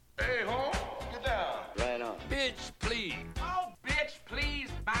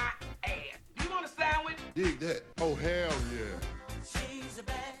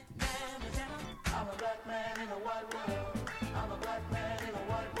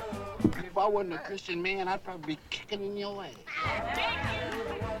If I wasn't a Christian man, I'd probably be kicking in your ass.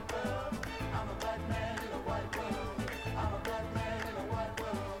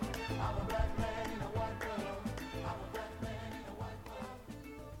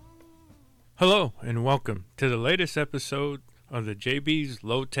 Hello, and welcome to the latest episode of the Jaybees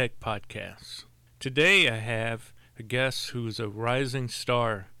Low Tech Podcast. Today I have a guest who's a rising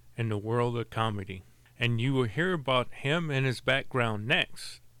star in the world of comedy, and you will hear about him and his background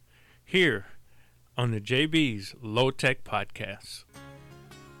next, here on the Jaybees Low Tech Podcast.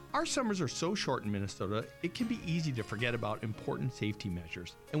 Our summers are so short in Minnesota, it can be easy to forget about important safety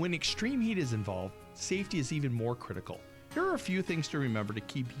measures. And when extreme heat is involved, safety is even more critical. Here are a few things to remember to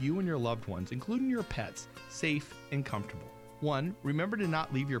keep you and your loved ones, including your pets, safe and comfortable. 1. Remember to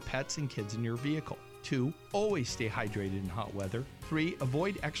not leave your pets and kids in your vehicle. 2. Always stay hydrated in hot weather. 3.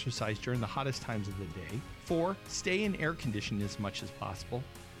 Avoid exercise during the hottest times of the day. 4. Stay in air conditioning as much as possible.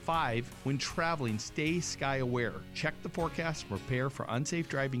 5. When traveling, stay sky aware. Check the forecast and prepare for unsafe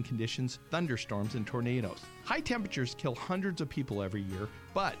driving conditions, thunderstorms, and tornadoes. High temperatures kill hundreds of people every year,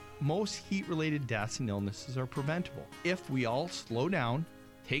 but most heat-related deaths and illnesses are preventable if we all slow down,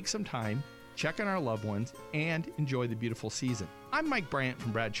 take some time, check on our loved ones, and enjoy the beautiful season. I'm Mike Bryant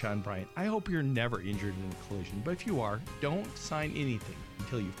from Bradshaw & Bryant. I hope you're never injured in a collision, but if you are, don't sign anything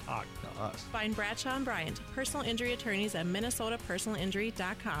until you've talked to us. Find Bradshaw & Bryant, personal injury attorneys at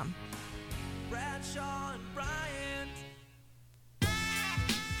minnesotapersonalinjury.com. Bradshaw & Bryant.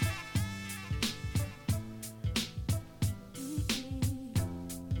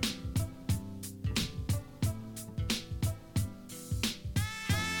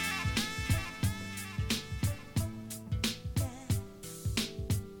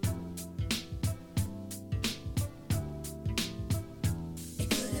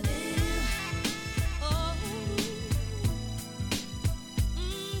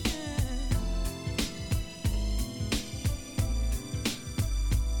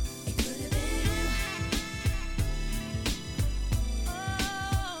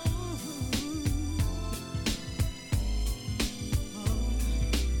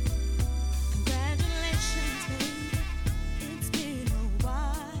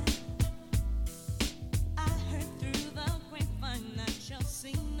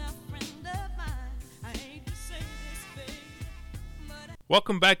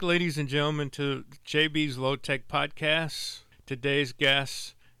 Welcome back, ladies and gentlemen, to Jaybees Low Tech Podcast. Today's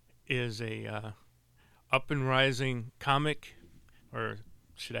guest is a up and rising comic, or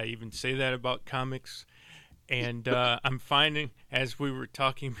should I even say that about comics? And I'm finding, as we were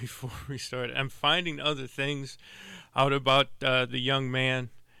talking before we started, I'm finding other things out about the young man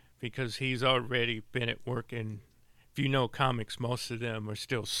because he's already been at work, and if you know comics, most of them are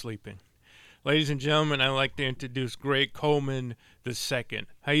still sleeping. Ladies and gentlemen, I'd like to introduce Greg Coleman II.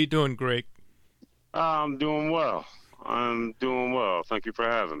 How you doing, Greg? I'm doing well. Thank you for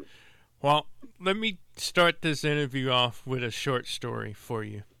having me. Well, let me start this interview off with a short story for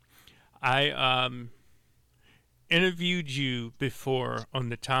you. I interviewed you before on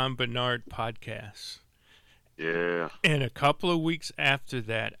the Tom Bernard podcast. Yeah. And a couple of weeks after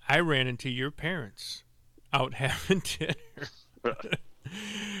that, I ran into your parents out having dinner.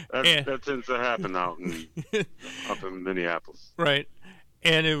 That tends to happen up in Minneapolis. Right.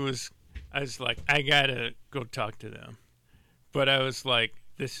 And I was like, I gotta go talk to them. But I was like,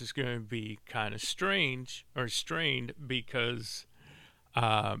 this is going to be kind of strange or strained because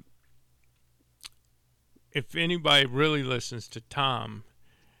if anybody really listens to Tom,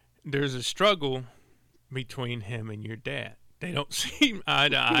 there's a struggle between him and your dad. They don't seem eye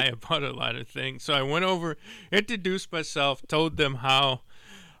to eye about a lot of things. So I went over, introduced myself, told them how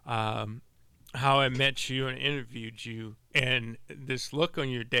I met you and interviewed you, and this look on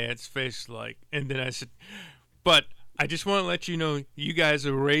your dad's face, like, and then I said, but I just want to let you know, you guys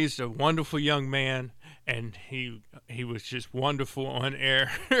have raised a wonderful young man, and he was just wonderful on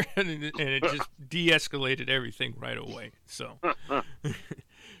air, and it just de-escalated everything right away. So,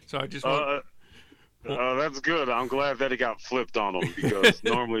 so I just want. That's good. I'm glad that it got flipped on him because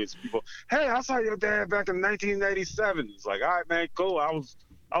normally it's people, hey, I saw your dad back in 1987. It's like, all right, man, cool. I was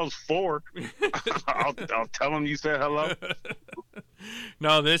 4. I'll tell him you said hello.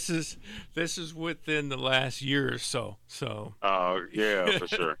 No, this is within the last year or so. So. Yeah, for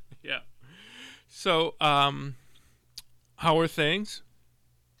sure. Yeah. So, how are things?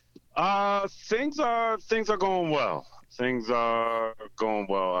 Things are going well. Things are going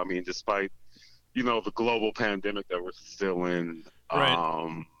well. I mean, despite the global pandemic that we're still in.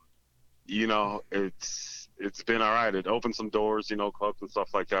 Right. It's been all right. It opened some doors. Clubs and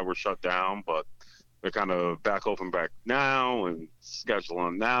stuff like that were shut down, but they're kind of back open back now and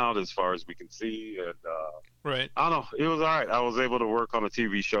scheduling now as far as we can see. And Right. I don't know. It was all right. I was able to work on a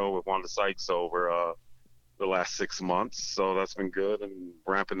TV show with Wanda Sykes over the last 6 months, so that's been good. And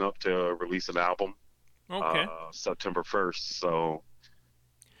ramping up to release an album Okay. September 1st. So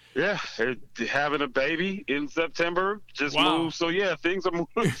yeah, having a baby in September just moved. So yeah, things are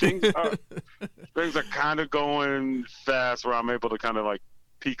moving. Things are kind of going fast where I'm able to kind of like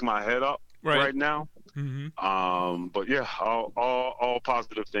peek my head up right now. Mm-hmm. But yeah, all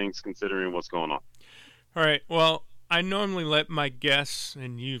positive things considering what's going on. All right. Well, I normally let my guests,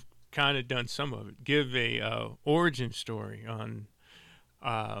 and you've kind of done some of it, give a origin story on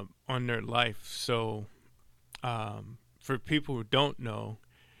their life. So, for people who don't know,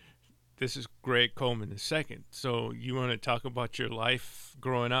 this is Greg Coleman II. So, you want to talk about your life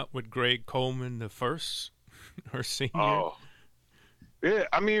growing up with Greg Coleman the first or senior? Oh, yeah.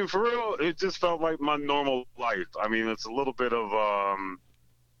 I mean, for real, it just felt like my normal life. I mean, it's a little bit of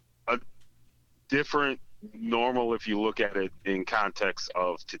a different normal if you look at it in context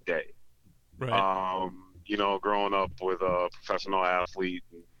of today. Right. You know, growing up with a professional athlete,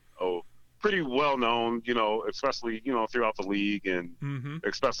 pretty well known, you know, especially, you know, throughout the league and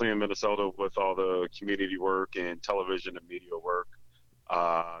especially in Minnesota with all the community work and television and media work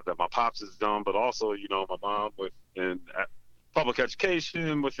that my pops has done, but also, you know, my mom within public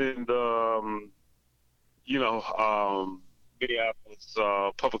education within the, Minneapolis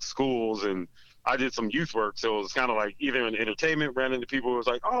public schools, and I did some youth work, so it was kind of like either in entertainment, ran into people who was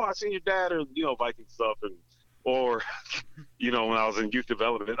like, "Oh, I seen your dad," or Viking stuff, or when I was in youth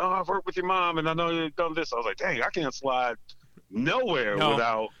development, "Oh, I've worked with your mom, and I know you've done this." I was like, "Dang, I can't slide nowhere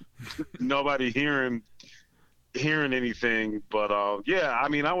without nobody hearing anything." But yeah, I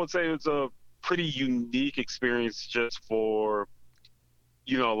mean, I would say it's a pretty unique experience just for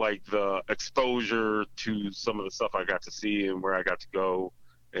like the exposure to some of the stuff I got to see and where I got to go,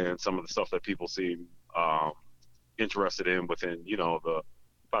 and some of the stuff that people seem interested in within, the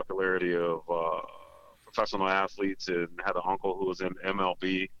popularity of professional athletes, and had an uncle who was in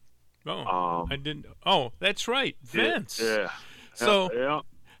MLB. Oh, I didn't. Oh, that's right, Vince. Yeah. So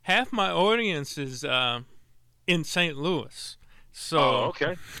half my audience is in St. Louis. So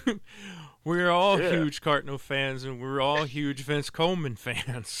okay. We're all huge Cardinal fans, and we're all huge Vince Coleman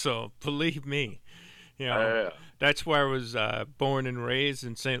fans. So believe me, that's where I was born and raised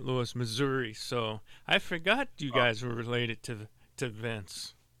in St. Louis, Missouri. So I forgot you guys were related to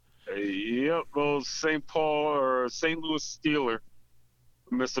Vince. Yep, well, St. Paul or St. Louis Steeler,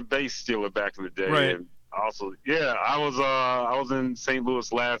 Mr. Base Steeler back in the day. Right. And also, I was in St.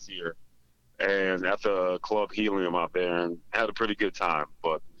 Louis last year, and at the Club Helium out there, and had a pretty good time.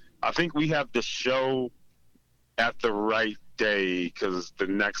 But I think we have the show at the right day, because the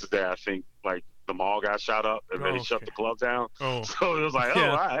next day I think like the mall got shot up and they shut the club down. Oh. So it was like, all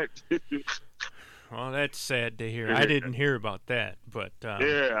right. Well, that's sad to hear. I didn't hear about that, but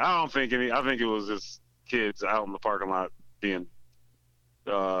I don't think any. I think it was just kids out in the parking lot being,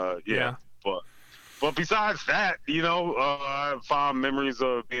 But besides that, I have fond memories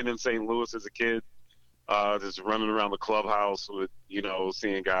of being in St. Louis as a kid, just running around the clubhouse with,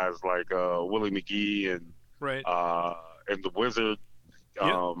 seeing guys like Willie McGee and the Wizard,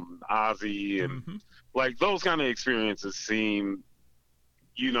 Ozzy, and like those kind of experiences seem,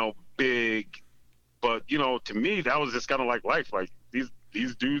 big. But, to me, that was just kind of like life. Like, these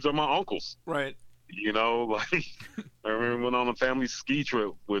dudes are my uncles. Right. Like, I remember we went on a family ski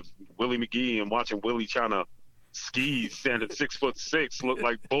trip with Willie McGee and watching Willie trying to ski, stand at 6'6", look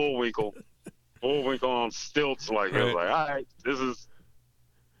like Bullwinkle on stilts. Like, I was like, all right,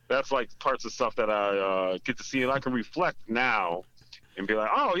 that's like parts of stuff that I get to see, and I can reflect now and be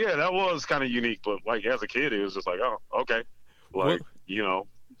like, oh, yeah, that was kind of unique. But, like, as a kid, it was just like, oh, okay. Like,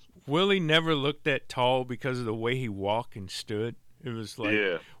 Willie never looked that tall because of the way he walked and stood. It was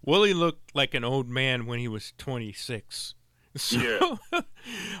like Willie looked like an old man when he was 26. So,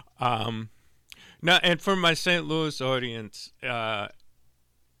 now, and for my St. Louis audience,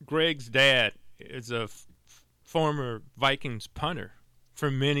 Greg's dad is a former Vikings punter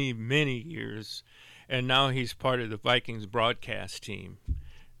for many, many years, and now he's part of the Vikings broadcast team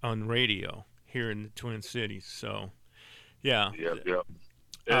on radio here in the Twin Cities. So, yeah. Yep.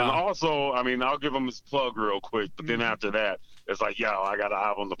 And also, I mean, I'll give him his plug real quick, but then after that, it's like, I got an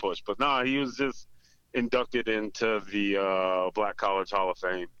album to push. But no, he was just inducted into the Black College Hall of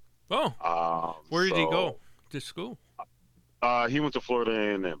Fame. Oh, where did he go to school? He went to Florida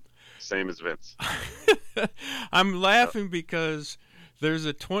A&M, same as Vince. I'm laughing because there's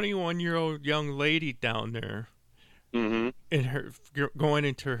a 21-year-old young lady down there, in her going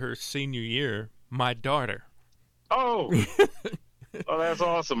into her senior year, My daughter. Oh, oh, that's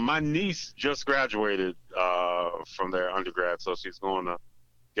awesome. My niece just graduated from their undergrad, so she's going to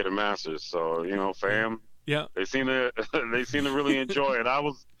get a master's. So, fam, Yeah. they seem to really enjoy it. I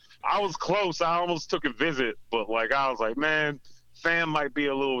was close. I almost took a visit, but I was like, man, fam might be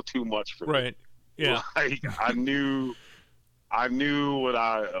a little too much for me. Right. Yeah. I knew where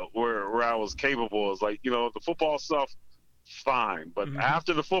I was capable. It's the football stuff, fine, but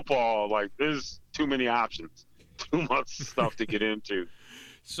after the football, there's too many options, too much stuff to get into.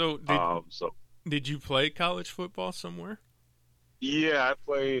 So did you play college football somewhere? Yeah, I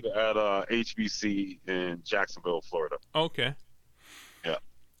played at HBC in Jacksonville, Florida. Okay. Yeah.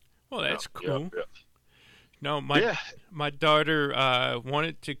 Well, that's cool. Yeah. No, my daughter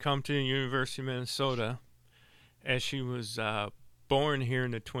wanted to come to the University of Minnesota, as she was born here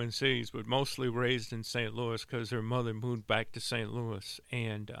in the Twin Cities, but mostly raised in St. Louis because her mother moved back to St. Louis,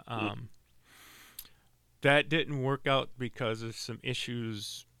 and that didn't work out because of some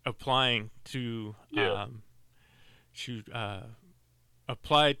issues applying to. She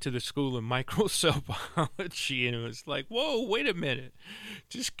applied to the School of Microcell Biology, and it was like, whoa, wait a minute,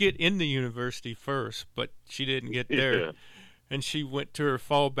 just get in the university first. But she didn't get there, and she went to her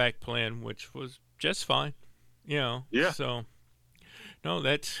fallback plan, which was just fine, Yeah. So, no,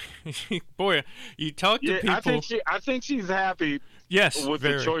 that's boy. You talk to people. I think she's happy. Yes, with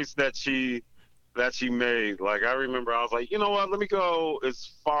the choice that she made. I remember, I was like, you know what? Let me go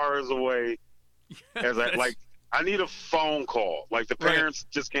as far as away as I need a phone call. The parents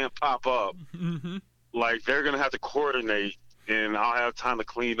just can't pop up. Mm-hmm. They're going to have to coordinate, and I'll have time to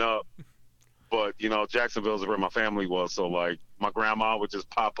clean up. But, Jacksonville's where my family was. So, my grandma would just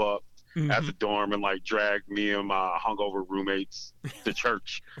pop up at the dorm and, drag me and my hungover roommates to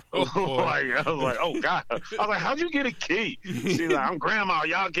church. I was like, oh, God. I was like, how'd you get a key? She's like, I'm grandma.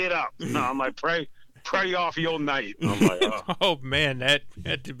 Y'all get up. No, I'm like, pray off your night. I'm like, oh. Oh, man, that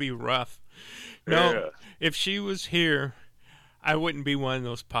had to be rough. No, if she was here, I wouldn't be one of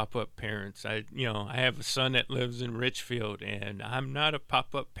those pop-up parents. I have a son that lives in Richfield, and I'm not a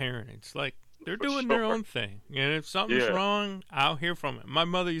pop-up parent. It's they're doing their own thing, and if something's wrong, I'll hear from it. My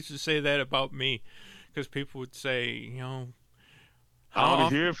mother used to say that about me, because people would say, I want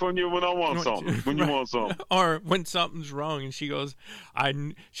to hear from you when I want something, when you want something. Or when something's wrong, and she goes,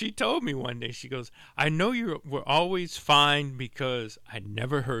 she told me one day, she goes, I know you were always fine because I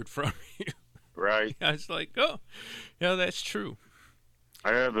never heard from you. Right. I was like, oh, yeah, that's true.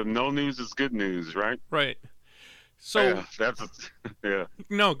 The no news is good news, right? Right. So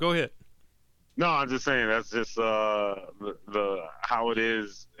No, go ahead. No, I'm just saying that's just the how it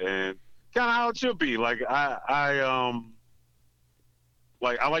is and kind of how it should be. I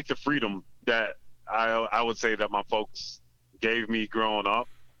like the freedom that I would say that my folks gave me growing up.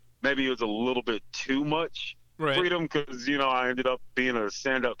 Maybe it was a little bit too much freedom because I ended up being a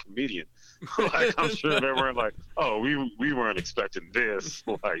stand-up comedian. I'm sure they weren't oh, we weren't expecting this.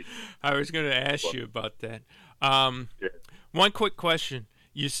 I was going to ask you about that. One quick question.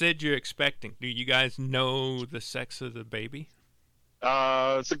 You said you're expecting. Do you guys know the sex of the baby?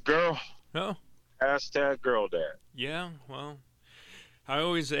 It's a girl. Oh. # girl dad. Yeah, well, I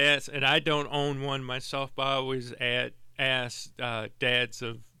always ask, and I don't own one myself, but I always ask dads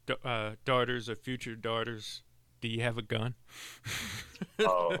of daughters or future daughters, do you have a gun?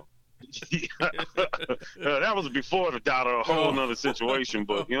 Oh. That was before the daughter, a whole nother situation.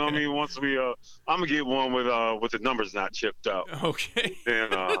 But you know what I mean. Once I'm gonna get one with the numbers not chipped out. Okay.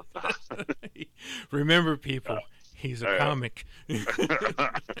 And remember, people, he's a comic.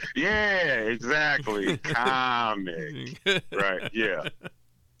 Yeah, exactly, comic. Right. Yeah.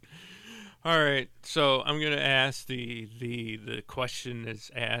 All right. So I'm gonna ask the question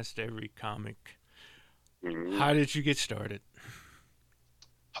that's asked every comic. Mm-hmm. How did you get started?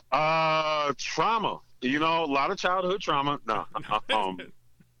 Trauma. A lot of childhood trauma. No.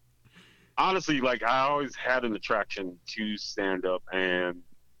 Honestly, I always had an attraction to stand up and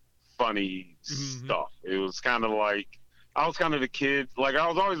funny stuff. It was kind of I was kind of the kid. I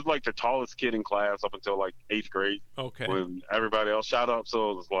was always the tallest kid in class up until 8th grade. Okay. When everybody else shot up,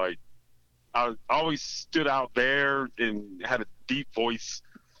 so it was I always stood out there and had a deep voice.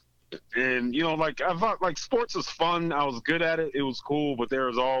 And I thought sports was fun. I was good at it. It was cool, but there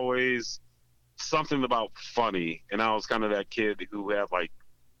was always something about funny. And I was kind of that kid who had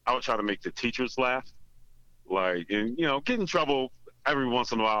I would try to make the teachers laugh, and get in trouble every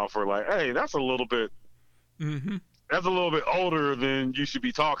once in a while for hey, that's a little bit, that's a little bit older than you should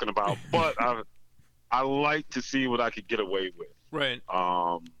be talking about. But I like to see what I could get away with, right?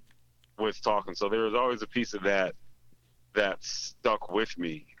 With talking. So there was always a piece of that stuck with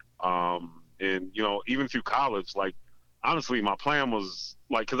me. And, you know, even through college, like, honestly, my plan was,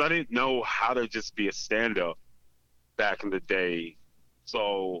 like, because I didn't know how to just be a stand-up back in the day.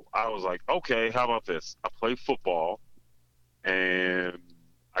 So I was like, okay, how about this? I play football, and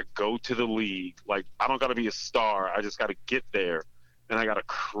I go to the league. Like, I don't got to be a star. I just got to get there, and I got to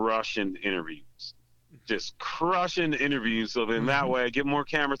crush in interviews. Just crush in interviews. So then that way I get more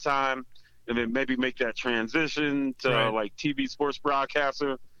camera time, and then maybe make that transition to, like, TV sports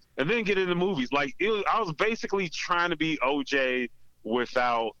broadcaster, and then get into movies. Like, I was basically trying to be OJ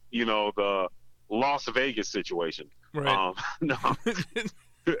without, you know, the Las Vegas situation. Right. No.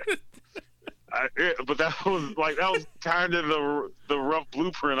 But that was kind of the rough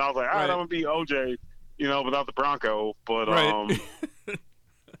blueprint. I was like, all right, I'm gonna be OJ, you know, without the Bronco. But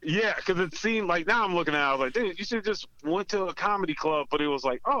yeah, because it seemed like, now I'm looking at it, I was like, dude, you should just went to a comedy club. But it was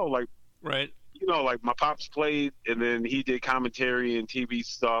like, oh, like, you know, like my pops played, and then he did commentary and TV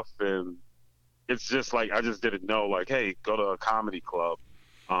stuff, and it's just like, I just didn't know, like, hey, go to a comedy club.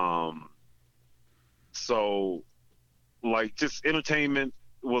 So, like, just entertainment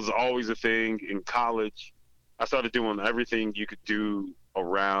was always a thing. In college, I started doing everything you could do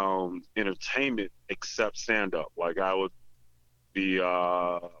around entertainment except stand-up. Like, I would be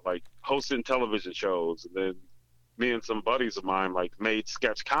like hosting television shows, and then me and some buddies of mine, like, made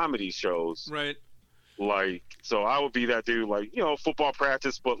sketch comedy shows. Right. Like, so I would be that dude, like, you know, football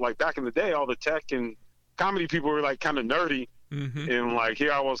practice, but, like, back in the day, all the tech and comedy people were, like, kind of nerdy. And, like,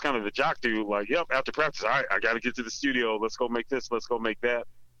 here I was kind of the jock dude, like, yep, after practice, all right, I got to get to the studio. Let's go make this. Let's go make that.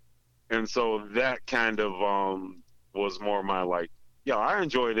 And so that kind of was more my, like, yeah, I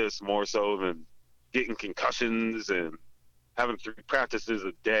enjoy this more so than getting concussions and having 3 practices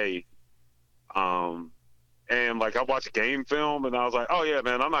a day. And, like, I watched game film, and I was like, oh, yeah,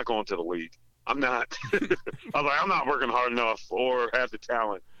 man, I'm not going to the league. I'm not. I was like, I'm not working hard enough or have the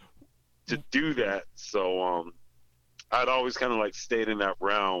talent to do that. So I'd always kind of, like, stayed in that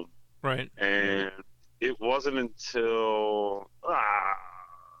realm. Right. And it wasn't until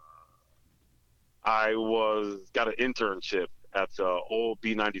I got an internship at the old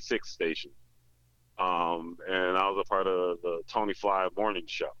B96 station. And I was a part of the Tony Fly morning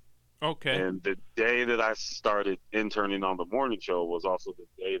show. Okay. And the day that I started interning on the morning show was also the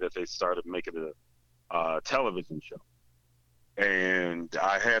day that they started making a television show. And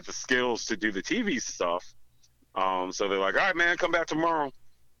I had the skills to do the TV stuff. So they're like, all right, man, come back tomorrow.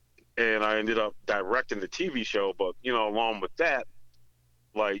 And I ended up directing the TV show. But, you know, along with that,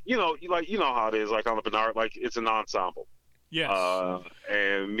 like, you know how it is, like, on the Bernard, like, it's an ensemble. Yes.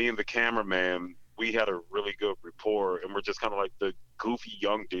 And me and the cameraman, we had a really good rapport, and we're just kind of like the goofy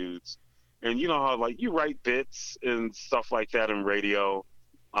young dudes. And you know how, like, you write bits and stuff like that in radio,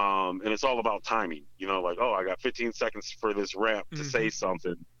 and it's all about timing. You know, like, oh, I got 15 seconds for this rap to say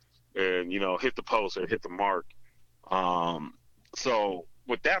something, and, you know, hit the post or hit the mark. So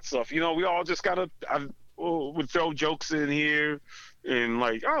with that stuff, you know, we all just would throw jokes in here, and,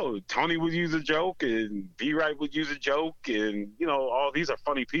 like, oh, Tony would use a joke, and B-Right would use a joke, and, you know, all these are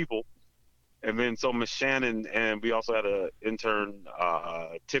funny people. And then so Miss Shannon, and we also had an intern,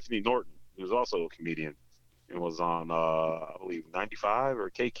 Tiffany Norton, who was also a comedian, and was on, I believe, 95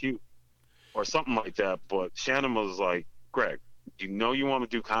 or KQ or something like that. But Shannon was like, Greg, you know you want to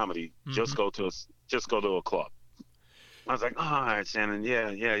do comedy, just go to a club. I was like, all right, Shannon,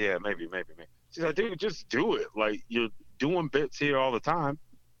 yeah, maybe. She's like, dude, just do it. Like, you're doing bits here all the time.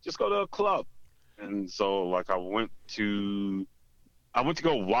 Just go to a club. And so, like, I went to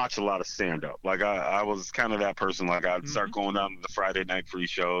go watch a lot of stand-up. Like, I was kind of that person. Like, I'd start going down to the Friday night free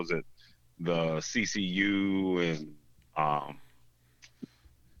shows at the CCU and,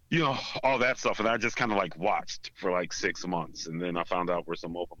 you know, all that stuff. And I just kind of, like, watched for, like, 6 months. And then I found out where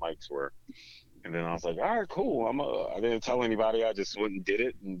some open mics were. And then I was like, all right, cool. I didn't tell anybody. I just went and did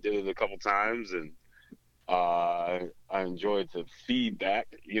it a couple times. And I enjoyed the feedback,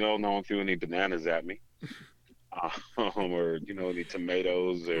 you know, no one threw any bananas at me. Or, you know, any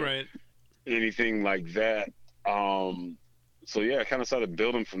tomatoes or anything like that. So yeah, I kind of started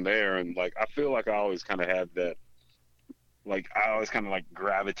building from there, and, like, I feel like I always kind of had that, like, I always kind of, like,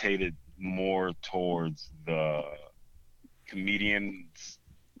 gravitated more towards the comedian's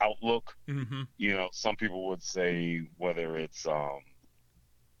outlook. You know, some people would say whether it's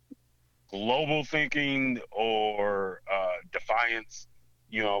global thinking or defiance.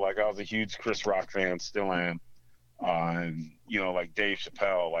 You know, like, I was a huge Chris Rock fan, still am. And, you know, like Dave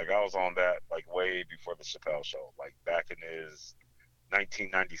Chappelle, like, I was on that, like, way before the Chappelle Show, like, back in his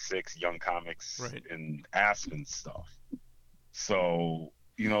 1996 Young Comics and Aspen stuff. So,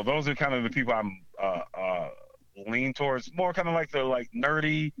 you know, those are kind of the people I'm lean towards, more kind of like the, like,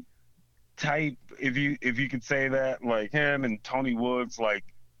 nerdy type, if you could say that, like him and Tony Woods, like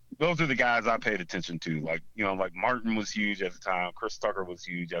those are the guys I paid attention to. Like, like Martin was huge at the time, Chris Tucker was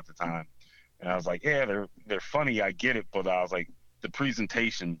huge at the time, and I was like, yeah, they're funny, I get it, but I was like, the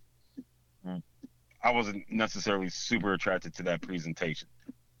presentation, I wasn't necessarily super attracted to that presentation,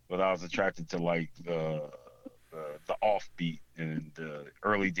 but I was attracted to like the offbeat and the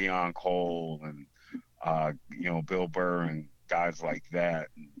early Deion Cole and Bill Burr and guys like that,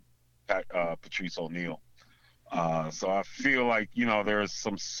 and Patrice O'Neal. So I feel like there's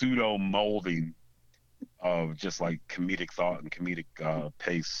some pseudo molding of just like comedic thought and comedic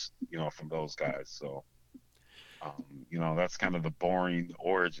pace, from those guys. So that's kind of the boring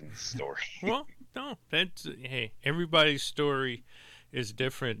origin story. Well, no, hey, everybody's story is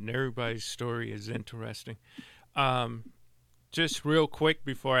different and everybody's story is interesting. Just real quick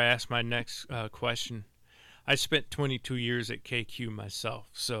before I ask my next question, I spent 22 years at KQ myself,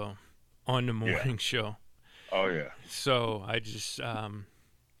 so on the morning show. Oh yeah. So I just I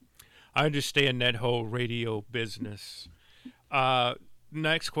understand that whole radio business.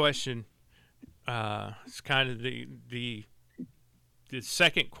 Next question. It's kind of the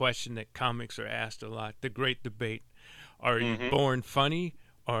second question that comics are asked a lot. The great debate: are you born funny,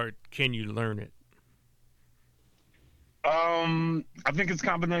 or can you learn it? I think it's a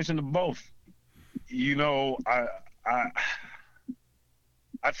combination of both.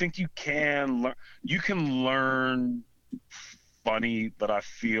 I think you can learn funny, but I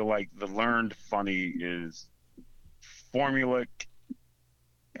feel like the learned funny is formulaic,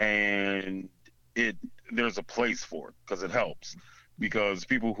 and there's a place for it because it helps. Because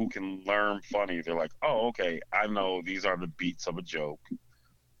people who can learn funny, they're like, oh, okay, I know these are the beats of a joke,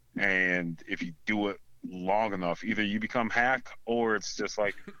 and if you do it long enough, either you become hack or it's just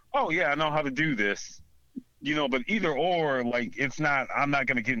like, oh yeah, I know how to do this. But either or, like, I'm not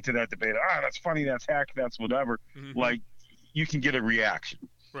going to get into that debate. That's funny, that's hack, that's whatever. Mm-hmm. Like, you can get a reaction.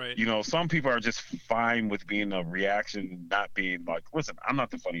 Right. Some people are just fine with being a reaction, not being like, listen, I'm not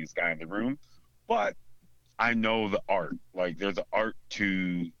the funniest guy in the room, but I know the art. Like, there's an art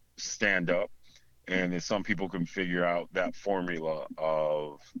to stand up, and if some people can figure out that formula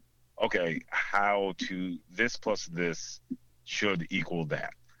of, okay, how to this plus this should equal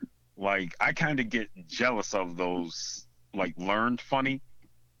that. Like, I kind of get jealous of those, like, learned funny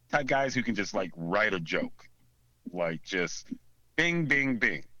type guys who can just, like, write a joke. Like, just bing, bing,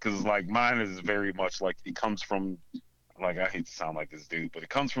 bing. Because, like, mine is very much like it comes from, like, I hate to sound like this dude, but it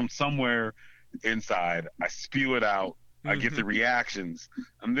comes from somewhere inside. I spew it out. I get the reactions.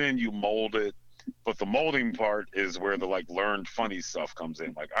 And then you mold it. But the molding part is where the, like, learned funny stuff comes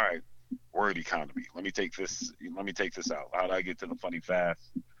in. Like, all right, word economy. Let me take this out. How do I get to the funny fast?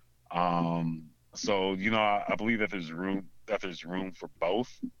 So I believe that there's room for both,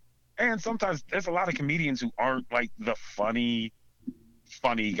 and sometimes there's a lot of comedians who aren't like the funny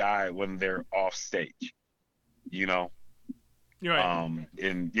guy when they're off stage, You're right.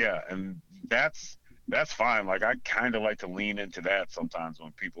 And that's fine. Like, I kind of like to lean into that sometimes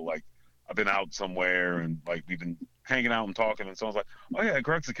when people, like, I've been out somewhere and like we've been hanging out and talking, and someone's like, oh yeah,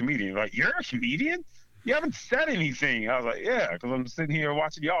 Greg's a comedian. Like, you're a comedian? You haven't said anything. I was like, yeah, because I'm sitting here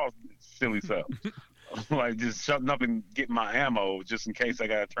watching y'all silly stuff. Like, just shutting up and getting my ammo just in case I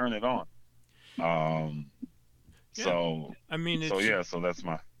got to turn it on. So that's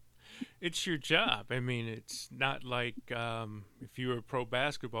it's your job. I mean, it's not like if you were a pro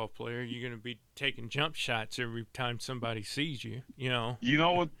basketball player, you're going to be taking jump shots every time somebody sees you, You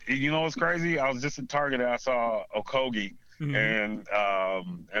know what's crazy? I was just at Target and I saw Okogie. And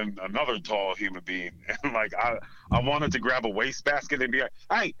another tall human being, and like I wanted to grab a wastebasket and be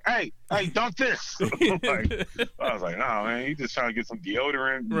like, hey, dunk this. Like, I was like, oh man, you just trying to get some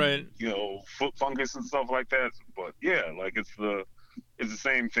deodorant, right? Foot fungus and stuff like that. But yeah, like it's the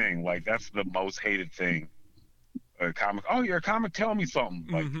same thing. Like, that's the most hated thing. A comic, oh, you're a comic, tell me something.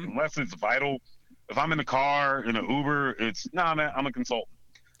 Like, unless it's vital. If I'm in a car in an Uber, it's man, I'm a consultant.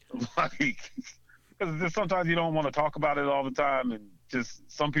 Like. Because sometimes you don't want to talk about it all the time, and just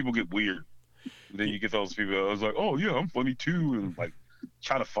some people get weird. And then you get those people that was like, oh yeah, I'm funny too, and like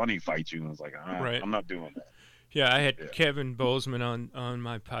try to funny fight you, and it's like, right. I'm not doing that. Yeah, I had Kevin Bozeman on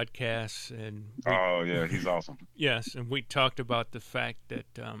my podcast, and oh yeah, he's awesome. Yes, and we talked about the fact that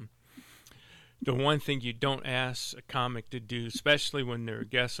the one thing you don't ask a comic to do, especially when they're a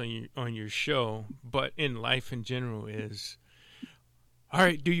guest on your show, but in life in general, is, all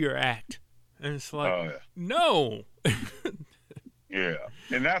right, do your act. And it's like, no. Yeah.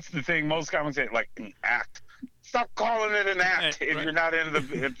 And that's the thing. Most comics say, like, an act. Stop calling it an act if you're not in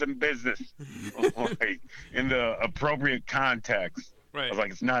the business. Like, in the appropriate context. Right. I was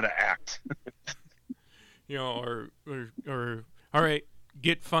like, it's not an act. You know, or all right,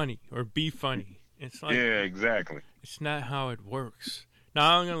 get funny or be funny. It's like, Yeah, exactly. it's not how it works.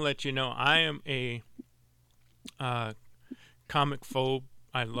 Now I'm gonna let you know I am a comic phobe.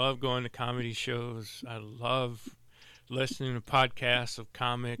 I love going to comedy shows. I love listening to podcasts of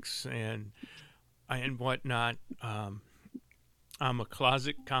comics and whatnot. I'm a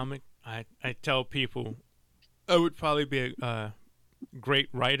closet comic. I tell people I would probably be a great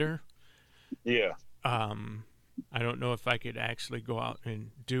writer. Yeah. I don't know if I could actually go out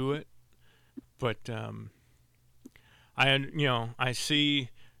and do it, but I see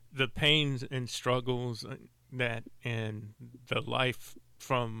the pains and struggles that and the life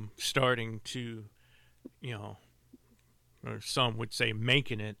from starting to, or some would say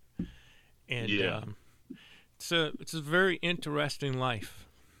making it, and Yeah. it's a very interesting life.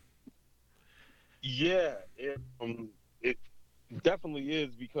 Yeah, it definitely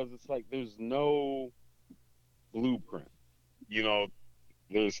is, because it's like there's no blueprint. You know,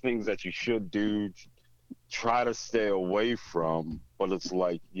 there's things that you should do, try to stay away from, but it's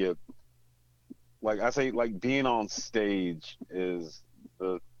like like I say, like being on stage is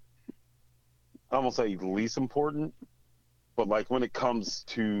I won't say least important, but like when it comes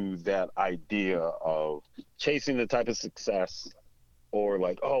to that idea of chasing the type of success, or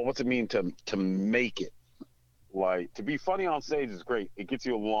like, oh, what's it mean to make it? Like, to be funny on stage is great. It gets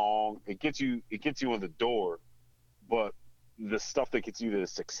you it gets you in the door, but the stuff that gets you to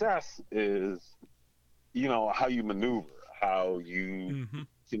success is, how you maneuver, how you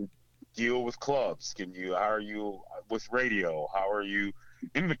can deal with clubs, how are you with radio, how are you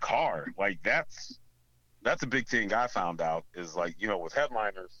in the car? Like that's a big thing I found out is like, with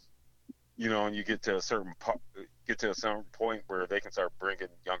headliners, and you get to a certain point where they can start bringing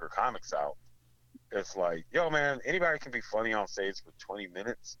younger comics out. It's like, yo, man, anybody can be funny on stage for 20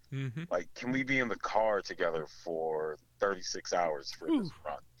 minutes. Like, can we be in the car together for 36 hours for this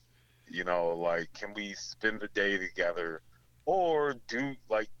run? Like, can we spend the day together? Or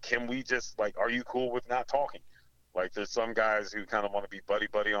can we just, like, are you cool with not talking? Like, there's some guys who kind of want to be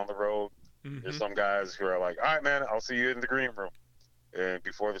buddy on the road. There's some guys who are like, all right, man, I'll see you in the green room. And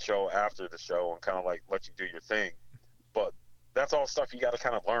before the show, after the show, and kind of like let you do your thing. But that's all stuff you got to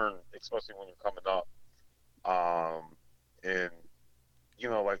kind of learn, especially when you're coming up. And,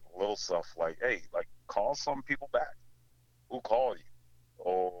 like little stuff like, hey, like call some people back who call you,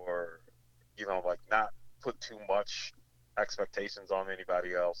 or, like not put too much expectations on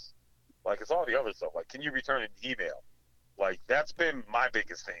anybody else. Like, it's all the other stuff. Like, can you return an email? Like, that's been my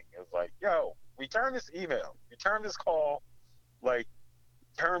biggest thing. It's like, yo, return this email, return this call, like,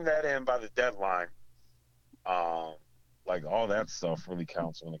 turn that in by the deadline. Like, all that stuff really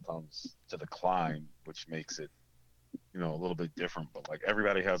counts when it comes to the climb, which makes it, a little bit different. But, like,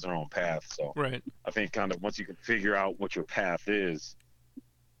 everybody has their own path. So Right. I think kind of once you can figure out what your path is,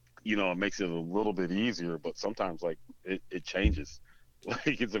 it makes it a little bit easier. But sometimes, like, it changes.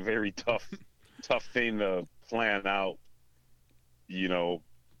 Like, it's a very tough thing to plan out,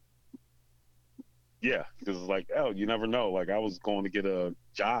 Yeah, because it's like, oh, you never know. Like, I was going to get a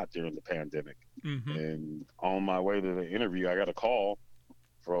job during the pandemic, and on my way to the interview, I got a call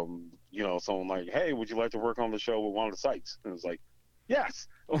from, someone like, hey, would you like to work on the show with Wanda Sykes? And it was like, yes.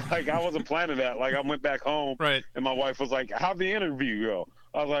 Like, I wasn't planning that. Like, I went back home, Right. and my wife was like, how'd the interview go?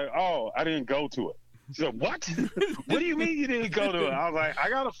 I was like, oh, I didn't go to it. She said, what? What do you mean you didn't go to it? I was like, I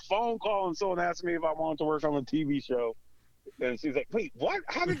got a phone call and someone asked me if I wanted to work on a TV show. And she's like, wait, what?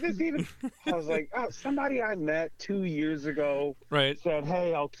 How did this even? I was like, oh, somebody I met 2 years ago Right. said,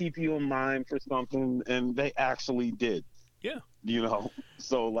 hey, I'll keep you in mind for something. And they actually did. Yeah.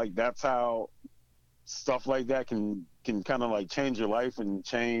 So, like, that's how stuff like that can kind of, like, change your life and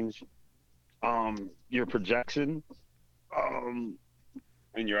change your projection and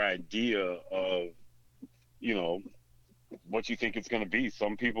your idea of, what you think it's going to be.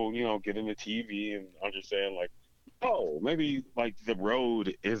 Some people, get into TV and understand, like, oh, maybe, like, the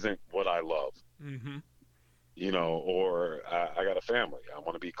road isn't what I love. Or I got a family. I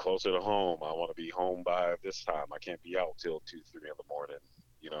want to be closer to home. I want to be home by this time. I can't be out till 2, 3 in the morning,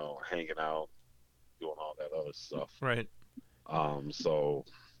 hanging out, doing all that other stuff. Right. So,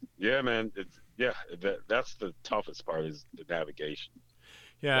 yeah, man, that's the toughest part is the navigation.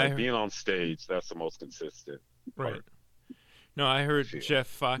 Yeah. Like, being on stage, that's the most consistent part. Right. No, I heard Jeff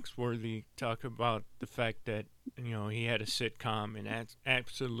Foxworthy talk about the fact that, he had a sitcom and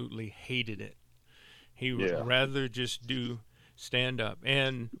absolutely hated it. He would rather just do stand-up.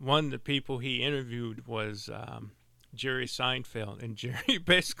 And one of the people he interviewed was Jerry Seinfeld, and Jerry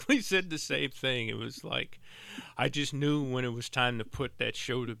basically said the same thing. It was like, I just knew when it was time to put that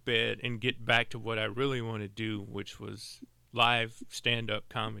show to bed and get back to what I really want to do, which was live stand-up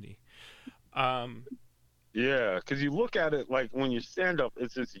comedy. Yeah, because you look at it like when you stand up,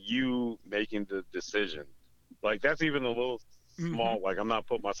 it's just you making the decision. Like that's even a little small. Like I'm not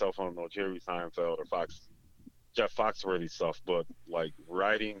putting myself on no Jerry Seinfeld or Jeff Foxworthy stuff, but like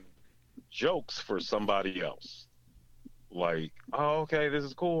writing jokes for somebody else. Like, oh, okay, this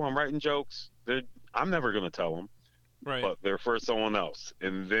is cool. I'm writing jokes. I'm never gonna tell them, Right. but they're for someone else,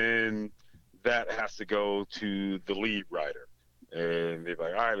 and then that has to go to the lead writer. And they're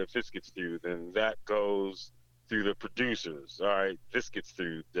like, all right, if this gets through, then that goes through the producers. All right, this gets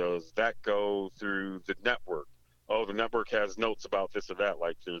through. Does that go through the network? Oh, the network has notes about this or that.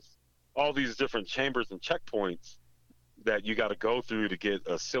 Like there's all these different chambers and checkpoints that you got to go through to get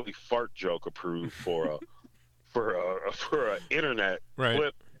a silly fart joke approved for a for a internet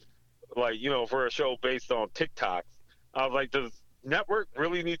clip, like for a show based on TikToks. I was like, does network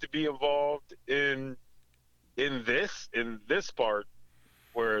really need to be involved in this part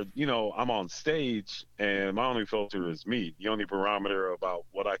where I'm on stage and my only filter is me. The only barometer about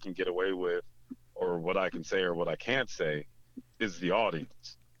what I can get away with or what I can say or what I can't say is the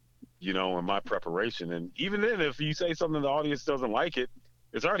audience, and my preparation. And even then, if you say something the audience doesn't like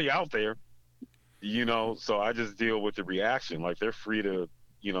it's already out there, so I just deal with the reaction. Like they're free to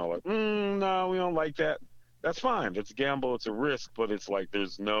like no, we don't like that. That's fine. It's a gamble, it's a risk, but it's like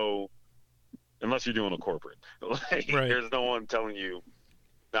there's no, unless you're doing a corporate, like there's no one telling you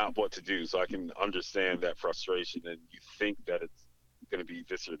not what to do. So I can understand that frustration, and you think that it's going to be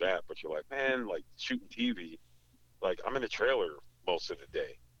this or that, but you're like, man, like shooting TV, like I'm in a trailer most of the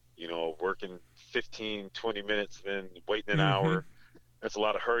day, working 15, 20 minutes, then waiting an hour. That's a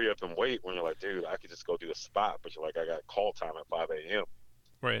lot of hurry up and wait when you're like, dude, I could just go do a spot, but you're like, I got call time at 5 a.m.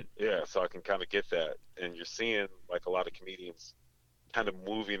 Right. Yeah, so I can kind of get that. And you're seeing like a lot of comedians kind of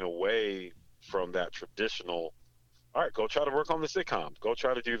moving away from that traditional, all right, go try to work on the sitcom. Go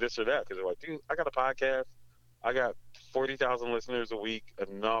try to do this or that. Because they're like, dude, I got a podcast. I got 40,000 listeners a week, I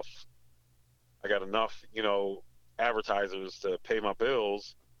got enough, advertisers to pay my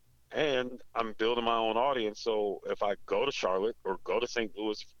bills, and I'm building my own audience. So if I go to Charlotte or go to St.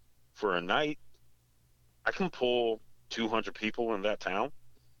 Louis for a night, I can pull 200 people in that town,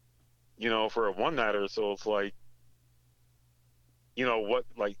 for a one-nighter. So it's like, what,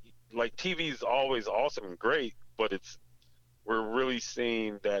 like TV is always awesome and great, but we're really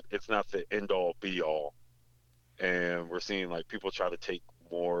seeing that it's not the end-all be-all. And we're seeing like people try to take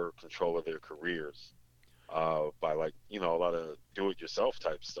more control of their careers by like, a lot of do-it-yourself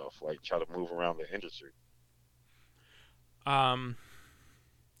type stuff, like try to move around the industry.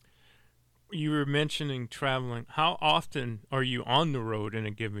 You were mentioning traveling. How often are you on the road in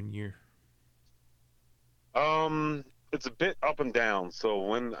a given year? It's a bit up and down. So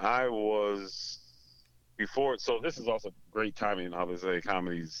when I was before, so this is also great timing. Obviously,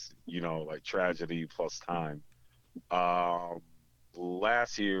 comedy's, like tragedy plus time.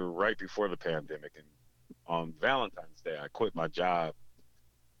 Last year, right before the pandemic, and on Valentine's Day, I quit my job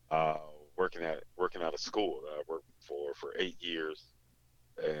working at a school that I worked for 8 years,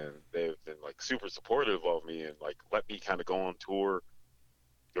 and they've been like super supportive of me and like let me kind of go on tour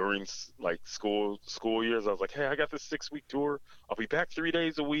during like school years. I was like, hey, I got this 6-week tour. I'll be back 3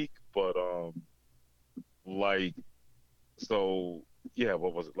 days a week, but so yeah,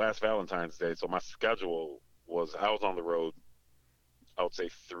 what was it? Last Valentine's Day. So my schedule was I was on the road, I would say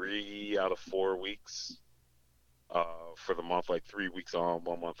 3 out of 4 weeks for the month, like 3 weeks on,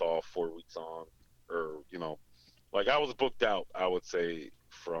 1 month off, 4 weeks on, or like I was booked out, I would say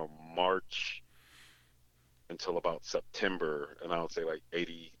from March until about September, and I would say like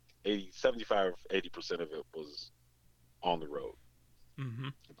 75, 80% of it was on the road.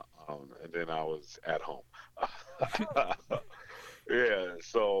 And then I was at home. Yeah,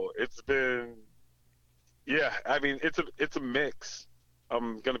 so it's been, yeah, I mean, it's a mix.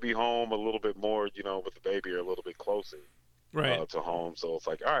 I'm going to be home a little bit more, with the baby, or a little bit closer to home. So it's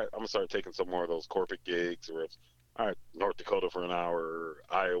like, all right, I'm going to start taking some more of those corporate gigs, or it's, all right, North Dakota for an hour, or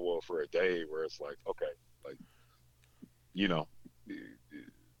Iowa for a day, where it's like, okay, like,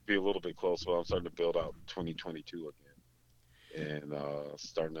 be a little bit close. Well, I'm starting to build out 2022 again, and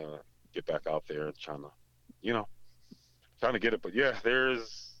starting to get back out there and trying to get it. But yeah,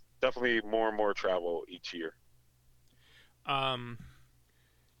 there's definitely more and more travel each year. Are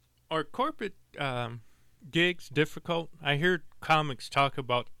corporate gigs difficult? I hear comics talk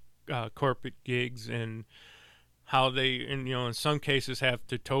about corporate gigs and how they, and in some cases have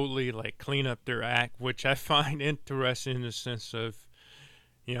to totally like clean up their act, which I find interesting in the sense of,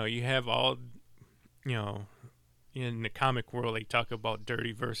 you have all, in the comic world they talk about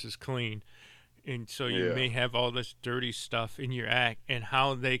dirty versus clean, and so you may have all this dirty stuff in your act, and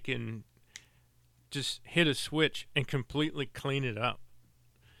how they can just hit a switch and completely clean it up.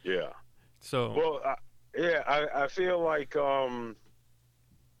 Yeah. So. Well, I feel like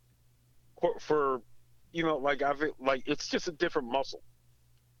for like I feel like it's just a different muscle.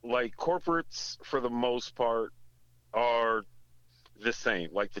 Like corporates, for the most part, are the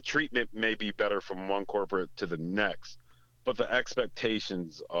same. Like the treatment may be better from one corporate to the next, but the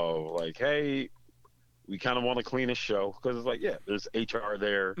expectations of like, hey, we kind of want to clean a show, because it's like, there's HR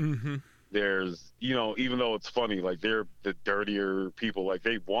there. Mm-hmm. There's, even though it's funny, like they're the dirtier people, like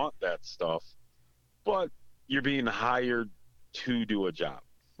they want that stuff, but you're being hired to do a job.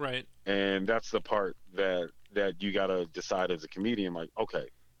 Right. And that's the part that you got to decide as a comedian, like, okay,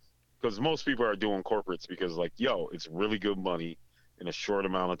 because most people are doing corporates because like, it's really good money in a short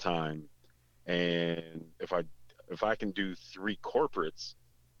amount of time. And if I can do 3 corporates,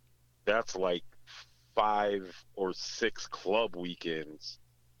 that's like 5 or 6 club weekends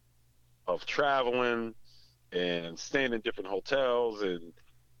of traveling and staying in different hotels and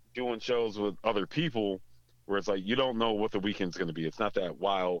doing shows with other people, where it's like you don't know what the weekend's going to be. It's not that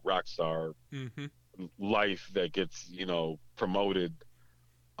wild rock star life that gets promoted.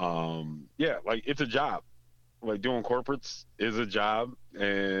 Like it's a job. Like doing corporates is a job,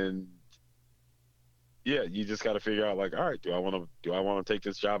 and you just got to figure out like, all right, do I want to take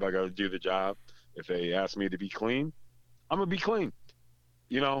this job? I got to do the job. If they ask me to be clean, I'm gonna be clean.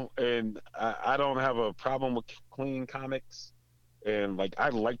 And I don't have a problem with clean comics. And like I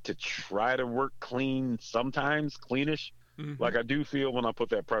like to try to work clean sometimes, cleanish. Mm-hmm. Like I do feel when I put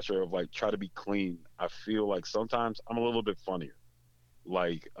that pressure of like try to be clean, I feel like sometimes I'm a little bit funnier.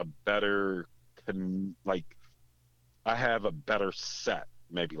 Like a better, like I have a better set,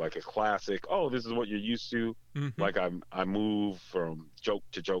 maybe like a classic. Oh, this is what you're used to. Mm-hmm. Like I move from joke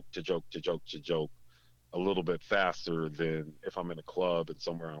to joke to joke to joke to joke a little bit faster than if I'm in a club and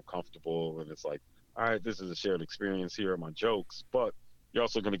somewhere I'm comfortable and it's like, all right, this is a shared experience. Here are my jokes, but you're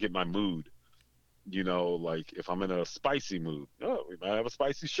also going to get my mood. Like if I'm in a spicy mood, we might have a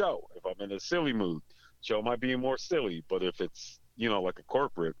spicy show. If I'm in a silly mood, show might be more silly. But if it's, like a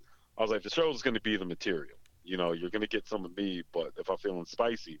corporate, I was like, the show's going to be the material. You're going to get some of me, but if I'm feeling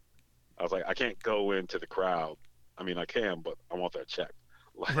spicy, I was like, I can't go into the crowd. I mean, I can, but I want that check.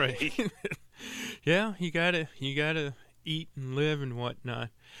 Like, right. Yeah, you gotta eat and live and whatnot.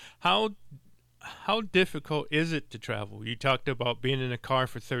 How difficult is it to travel? You talked about being in a car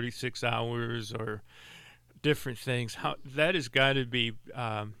for 36 hours or different things. How that has got to be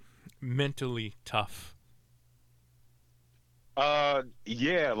mentally tough.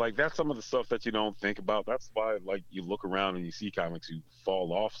 Like that's some of the stuff that you don't think about. That's why, like, you look around and you see comics who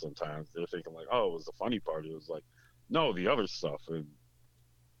fall off sometimes. They're thinking like, oh, it was the funny part. It was like, no, the other stuff. And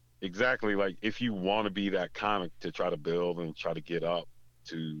exactly, like, if you want to be that comic to try to build and try to get up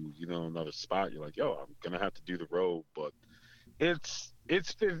to, another spot, you're like, yo, I'm gonna have to do the road. But it's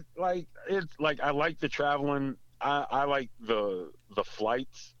like I like the traveling. I like the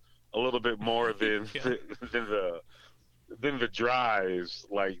flights a little bit more than than the drives.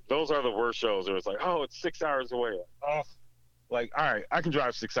 Like those are the worst shows where it's like, oh, it's 6 hours away. Like, all right, I can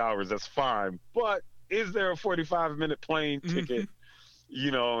drive 6 hours, that's fine. But is there a 45-minute plane ticket?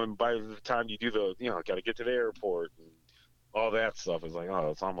 And by the time you do the, got to get to the airport and all that stuff, is like, oh,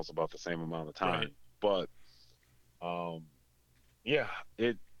 it's almost about the same amount of time. Right. But, I don't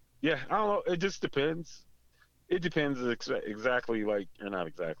know. It just depends. It depends exactly, like, or not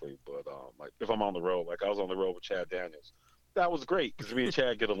exactly, but like if I'm on the road, like I was on the road with Chad Daniels, that was great because me and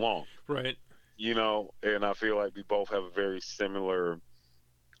Chad get along. Right. And I feel like we both have a very similar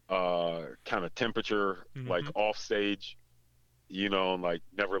kind of temperature, like off stage, and like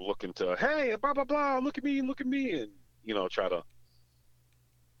never looking to, hey, blah, blah, blah, look at me, and, try to,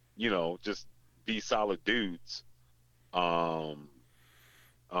 just be solid dudes. So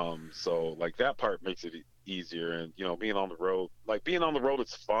like that part makes it easier, and being on the road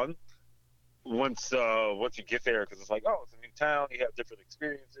is fun once you get there, because it's like, oh, it's a new town, you have different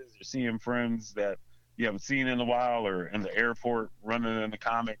experiences, you're seeing friends that you haven't seen in a while, or in the airport running into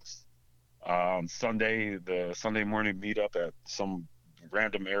comics on Sunday, the Sunday morning meetup at some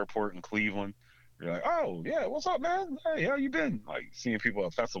random airport in Cleveland. You're like, oh yeah, what's up, man? Hey, how you been? Like seeing people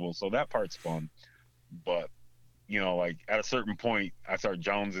at festivals, so that part's fun. But like at a certain point, I start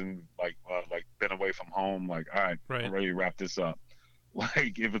jonesing, like been away from home. Like, all right, I'm ready to wrap this up.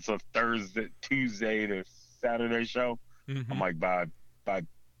 Like if it's a Tuesday to Saturday show. Mm-hmm. I'm like, by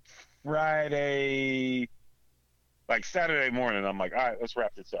Friday, like Saturday morning, I'm like, all right, let's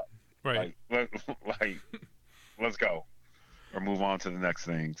wrap this up. Right. Like, let's go or move on to the next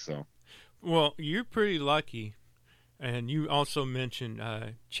thing. So, Well, you're pretty lucky. And you also mentioned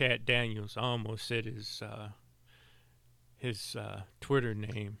Chad Daniels. I almost said his Twitter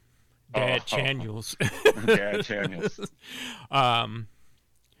name, Dad Chaniels. Dad Chaniels.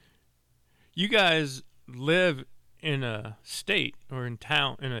 You guys live in a state or in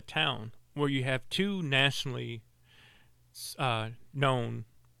a town where you have two nationally known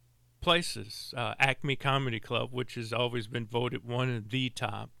places, Acme Comedy Club, which has always been voted one of the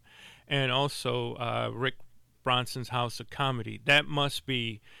top, and also Rick Bronson's House of Comedy. That must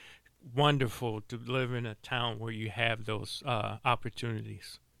be wonderful to live in a town where you have those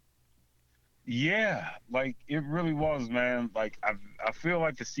opportunities. Yeah, like it really was, man. Like I feel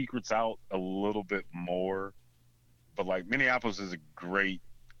like the secret's out a little bit more, but like Minneapolis is a great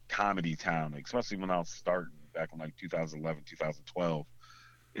comedy town, especially when I was starting back in like 2011, 2012.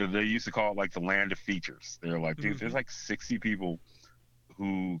 They used to call it like the land of features. They're like, dude, there's like 60 people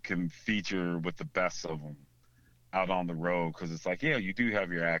who can feature with the best of them out on the road, because it's like, yeah, you do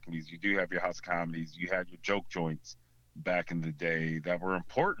have your Acmes, you do have your house comedies, you had your joke joints back in the day that were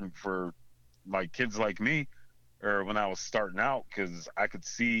important for like kids like me, or when I was starting out, because I could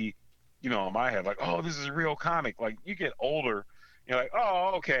see, you know, in my head, like, oh, this is a real comic. Like, you get older, you're like,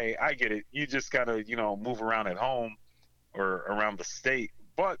 oh, okay, I get it. You just gotta, you know, move around at home or around the state,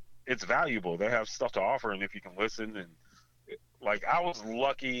 but it's valuable. They have stuff to offer, and if you can listen, and like, I was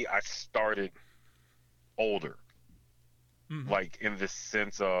lucky I started older. Like, in the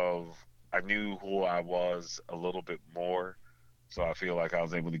sense of I knew who I was a little bit more, so I feel like I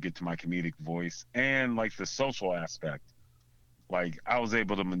was able to get to my comedic voice, and like the social aspect, like I was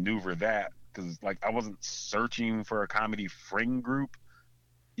able to maneuver that, because like I wasn't searching for a comedy friend group,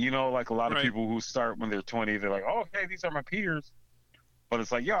 you know, like a lot of people who start when they're 20, they're like, oh, okay, these are my peers, but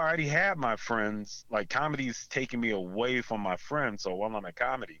it's like, yeah, I already have my friends. Like, comedy's taking me away from my friends, so while I'm at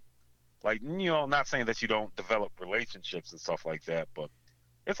comedy, like, you know, not saying that you don't develop relationships and stuff like that, but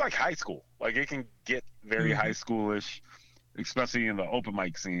it's like high school. Like, it can get very high schoolish, especially in the open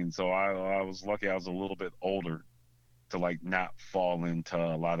mic scene. So I was lucky I was a little bit older to, like, not fall into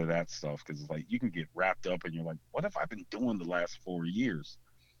a lot of that stuff, because, like, you can get wrapped up and you're like, what have I been doing the last 4 years?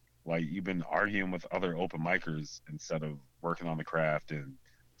 Like, you've been arguing with other open micers instead of working on the craft and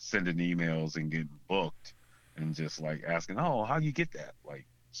sending emails and getting booked and just, like, asking, oh, how do you get that? Like,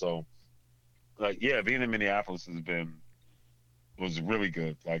 so... like, yeah, being in Minneapolis was really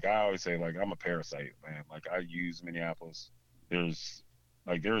good. Like, I always say, like, I'm a parasite, man. Like, I use Minneapolis. There's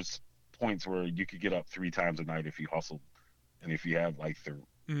points where you could get up 3 times a night if you hustled, and if you have like the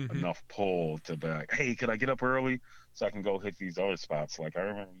enough pull to be like, hey, could I get up early so I can go hit these other spots? Like, I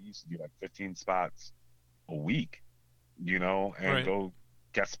remember we used to do like 15 spots a week, you know, and go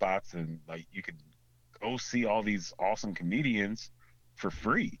guest spots, and like you could go see all these awesome comedians for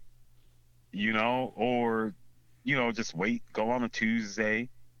free. You know, or, you know, just go on a Tuesday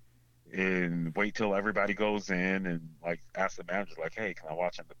and wait till everybody goes in and, like, ask the manager, like, hey, can I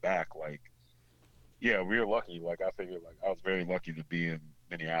watch in the back? Like, yeah, we were lucky. Like, I figured, like, I was very lucky to be in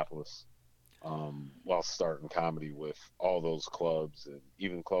Minneapolis while starting comedy with all those clubs, and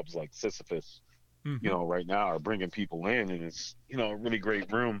even clubs like Sisyphus, you know, right now are bringing people in, and it's, you know, a really great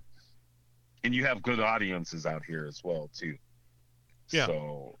room. And you have good audiences out here as well, too. Yeah.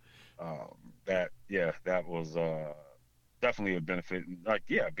 So... that was definitely a benefit. And, like,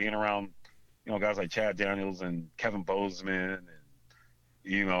 yeah, being around, you know, guys like Chad Daniels and Kevin Bozeman, and,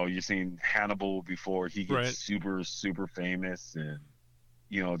 you know, you've seen Hannibal before he gets super, super famous, and,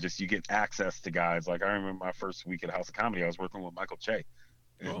 you know, just you get access to guys. Like, I remember my first week at House of Comedy, I was working with Michael Che,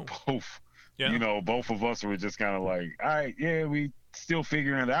 and you know, both of us were just kind of like, all right, yeah, we still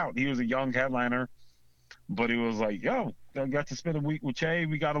figuring it out. He was a young headliner, but he was like, yo, I got to spend a week with Che.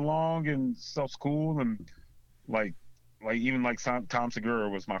 We got along, and stuff's cool. And like even like Tom Segura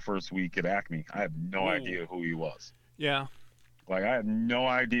was my first week at Acme. I had no idea who he was. Yeah. Like, I had no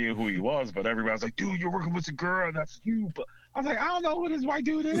idea who he was, but everybody's like, dude, you're working with Segura. That's you. But I was like, I don't know who this white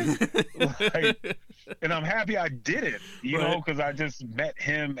dude is. Like, and I'm happy I did it, you know, because I just met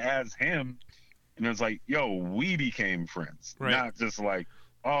him as him. And it's like, yo, we became friends. Not just like,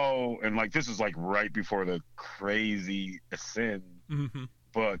 oh, and like this was like right before the crazy ascend,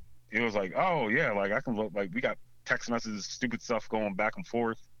 but it was like, oh yeah, like I can look, like we got text messages, stupid stuff going back and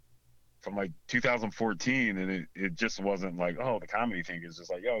forth from like 2014, and it just wasn't like, oh, the comedy thing is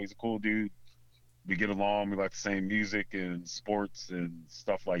just like, yo, he's a cool dude, we get along, we like the same music and sports and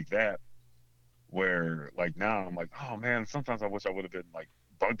stuff like that. Where like now I'm like, oh man, sometimes I wish I would have been like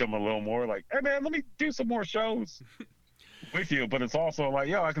bugged them a little more. Like, hey man, let me do some more shows with you. But it's also like,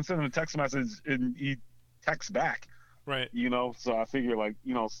 yo, I can send him a text message and he texts back. Right. So I figure like,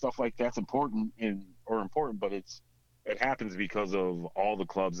 stuff like that's important, but it happens because of all the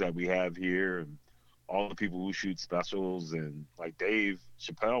clubs that we have here and all the people who shoot specials, and like Dave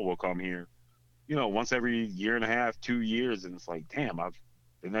Chappelle will come here, once every year and a half, 2 years, and it's like, damn, I've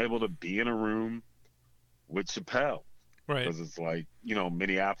been able to be in a room with Chappelle. Right. Because it's like,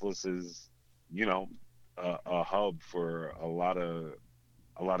 Minneapolis is, a hub for a lot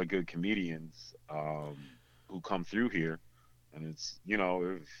of good comedians who come through here, and it's,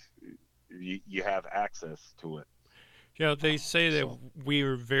 if you have access to it. Yeah, they say that we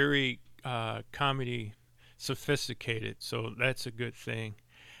are very comedy sophisticated, so that's a good thing.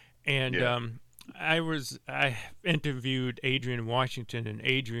 And I interviewed Adrian Washington, and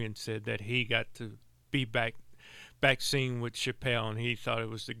Adrian said that he got to be back singing with Chappelle, and he thought it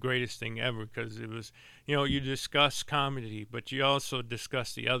was the greatest thing ever, because it was, you discuss comedy, but you also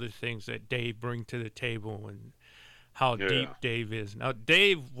discuss the other things that Dave bring to the table and how deep Dave is. Now,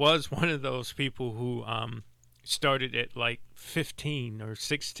 Dave was one of those people who started at like 15 or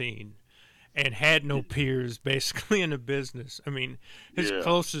 16 and had no peers basically in the business. I mean, his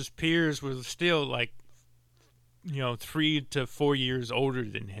closest peers were still like, 3 to 4 years older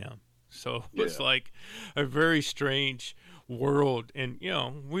than him. So it was like a very strange world. And,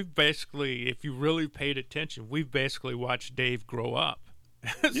 we've basically, if you really paid attention, we've basically watched Dave grow up.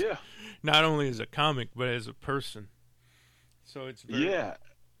 Not only as a comic, but as a person. So it's very... that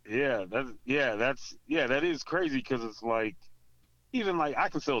is crazy, because it's like, even like I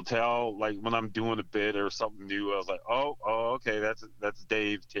can still tell, like when I'm doing a bit or something new, I was like, oh, okay, that's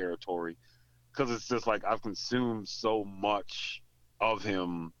Dave territory, because it's just like I've consumed so much of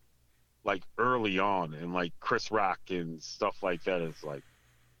him, like early on, and like Chris Rock and stuff like that. It's like,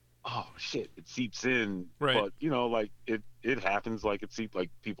 oh shit, it seeps in, right? But like it happens, like it seeps,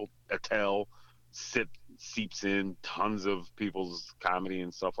 like people Attell seeps in tons of people's comedy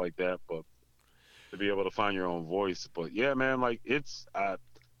and stuff like that, but to be able to find your own voice. But yeah, man, like it's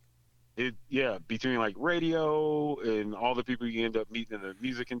between like radio and all the people you end up meeting in the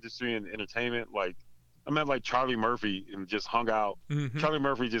music industry and entertainment, like I met like Charlie Murphy and just hung out. Charlie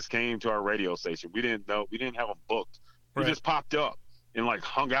Murphy just came to our radio station. We didn't have him booked. He just popped up and like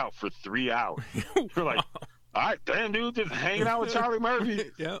hung out for 3 hours. We're like, all right, damn dude, just hanging out with Charlie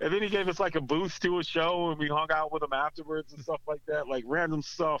Murphy. And then he gave us like a booth to a show, and we hung out with him afterwards and stuff like that. Like random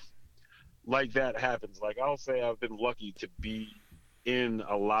stuff like that happens. Like I'll say I've been lucky to be in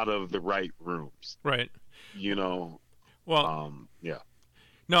a lot of the right rooms. Right. Well,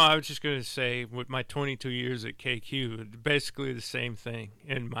 No, I was just going to say, with my 22 years at KQ, basically the same thing.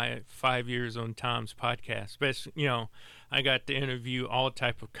 In my 5 years on Tom's podcast, basically, I got to interview all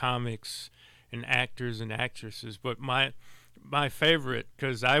type of comics and actors and actresses. But my favorite,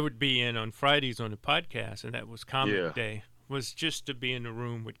 because I would be in on Fridays on the podcast, and that was Comic Day, was just to be in the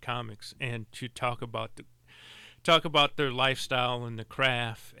room with comics and to talk about their lifestyle and the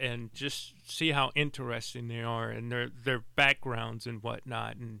craft, and just see how interesting they are and their backgrounds and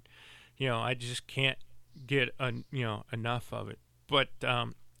whatnot. And I just can't get enough of it. But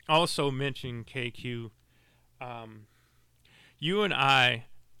also mentioning KQ, you and I,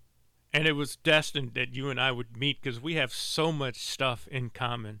 and it was destined that you and I would meet, because we have so much stuff in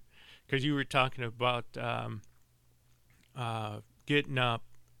common. Because you were talking about getting up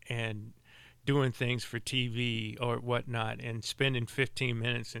and doing things for TV or whatnot, and spending 15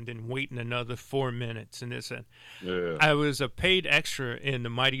 minutes and then waiting another 4 minutes and this. And I was a paid extra in the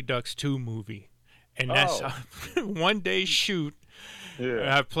Mighty Ducks 2 movie, and that's a one-day shoot.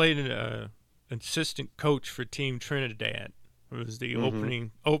 I played an assistant coach for Team Trinidad. It was the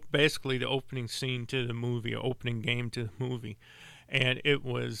basically the opening scene to the movie, or opening game to the movie, and it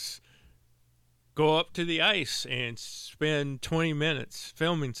was go up to the ice and spend 20 minutes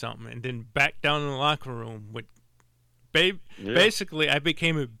filming something, and then back down in the locker room with basically I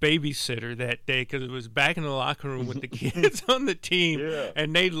became a babysitter that day, because it was back in the locker room with the kids on the team,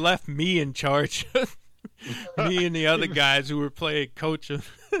 and they left me in charge of me and the other guys who were playing coach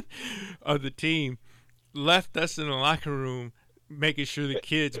of the team, left us in the locker room making sure the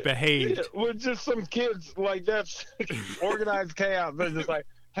kids behaved. With just some kids, like that's organized chaos. They're just like,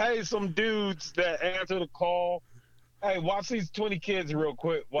 hey, some dudes that answer the call, hey, watch these 20 kids real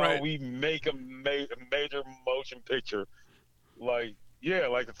quick while we make a major motion picture. Like,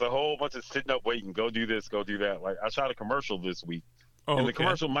 like it's a whole bunch of sitting up waiting, go do this, go do that. Like, I shot a commercial this week, and the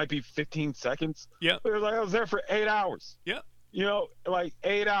commercial might be 15 seconds. But it was like I was there for 8 hours. like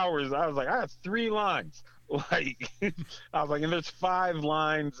 8 hours. I was like, I have 3 lines. Like, I was like, and there's 5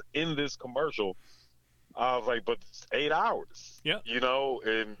 lines in this commercial. I was like, but it's 8 hours. Yeah.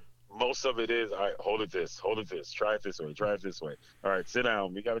 And most of it is, all right, hold it this, try it this way. All right, sit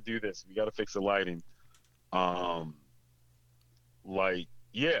down. We got to do this. We got to fix the lighting. Like,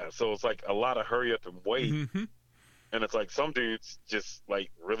 yeah, so it's like a lot of hurry up and wait. Mm-hmm. And it's like some dudes just like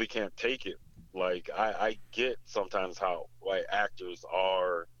really can't take it. Like I get sometimes how like actors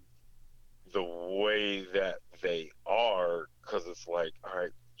are the way that they are, because it's like, all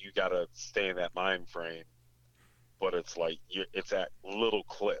right, you gotta stay in that mind frame, but it's like it's at little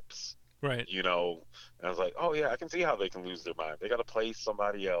clips, Right. And I was like, oh yeah, I can see how they can lose their mind. They gotta play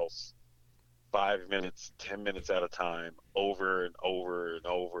somebody else 5 minutes, 10 minutes at a time, over and over and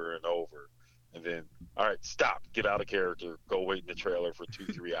over and over. And then, all right, stop, get out of character, go wait in the trailer for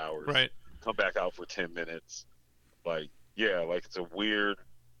 2-3 hours, Right. come back out for 10 minutes. Like, yeah, like it's a weird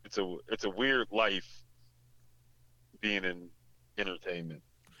life being in entertainment.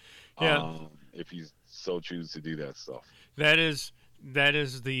 Yeah. If you so choose to do that stuff. That is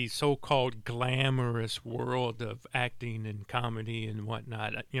the so-called glamorous world of acting and comedy and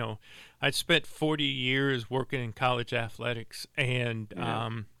whatnot. I spent 40 years working in college athletics, and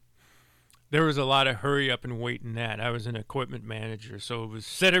there was a lot of hurry up and wait in that. I was an equipment manager, so it was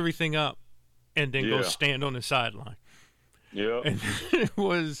set everything up and then go stand on the sideline. Yeah. And it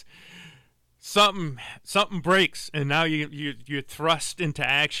was something breaks, and now you're thrust into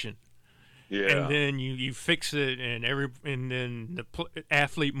action. Yeah. And then you fix it, and then the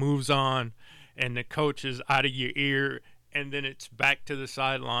athlete moves on, and the coach is out of your ear, and then it's back to the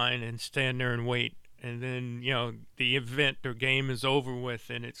sideline and stand there and wait. And then the event or game is over with,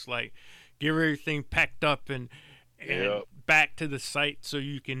 and it's like get everything packed up and back to the site so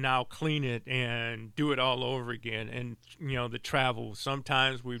you can now clean it and do it all over again. And the travel.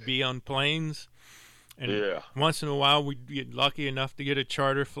 Sometimes we'd be on planes, and once in a while we'd get lucky enough to get a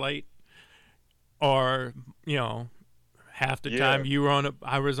charter flight. Or, half the time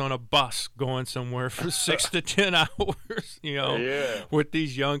I was on a bus going somewhere for 6 to 10 hours, with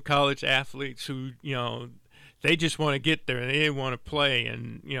these young college athletes who, they just want to get there and they want to play.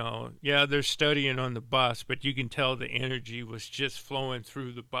 And, they're studying on the bus, but you can tell the energy was just flowing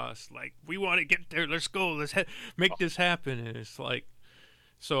through the bus. Like, we want to get there. Let's go. Let's make this happen. And it's like,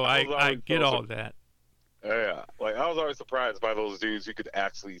 so I get all that. Yeah, like I was always surprised by those dudes who could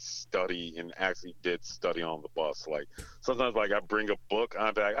actually study and actually did study on the bus. Like sometimes, like I bring a book, and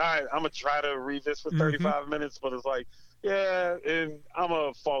I'm like, all right, I'm gonna try to read this for 35 minutes, but it's like, yeah, and I'm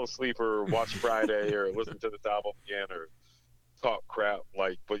gonna fall asleep or watch Friday or listen to this album again or talk crap.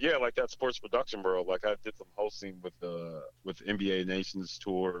 Like, but yeah, like that sports production world. Like I did some hosting with NBA Nations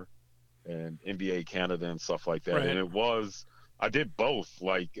Tour and NBA Canada and stuff like that, and I did both.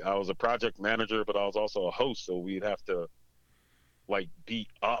 Like I was a project manager, but I was also a host. So we'd have to like be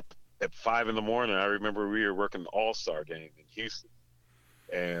up at 5 a.m. I remember we were working the All-Star game in Houston,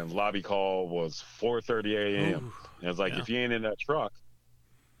 and lobby call was 4:30 a.m. And it's like, if you ain't in that truck,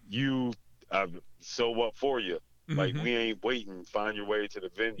 so what for you? Like we ain't waiting. Find your way to the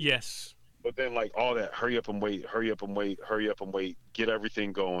venue. Yes. But then like all that hurry up and wait, get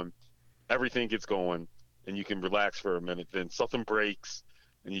everything going. Everything gets going. And you can relax for a minute, then something breaks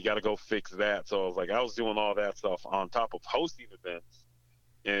and you got to go fix that. So I was like, I was doing all that stuff on top of hosting events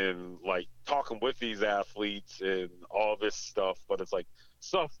and like talking with these athletes and all this stuff. But it's like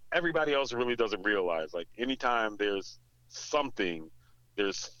stuff everybody else really doesn't realize. Like anytime there's something,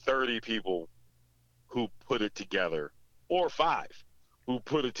 there's 30 people who put it together, or 5 who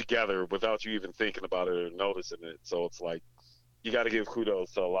put it together without you even thinking about it or noticing it. So it's like, you got to give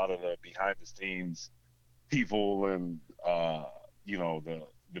kudos to a lot of the behind the scenes people and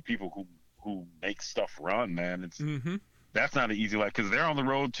the people who make stuff run, man. It's that's not an easy life because they're on the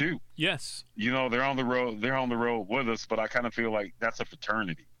road too. Yes, they're on the road with us, but I kind of feel like that's a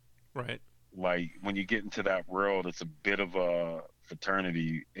fraternity, right? Like when you get into that world, it's a bit of a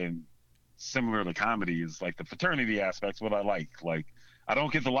fraternity, and similar to comedy is like the fraternity aspect's what I like. Like I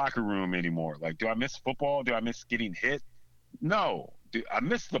don't get the locker room anymore. Like, do I miss football? Do I miss getting hit? No. Dude, I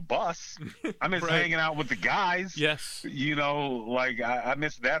miss the bus. I miss hanging out with the guys. Yes. Like I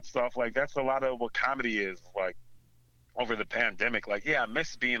miss that stuff. Like that's a lot of what comedy is. Like over the pandemic, like, yeah, I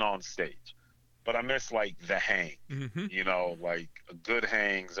miss being on stage, but I miss like the hang. Like good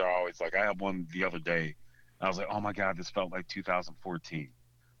hangs are always like, I had one the other day. I was like, oh my God, this felt like 2014.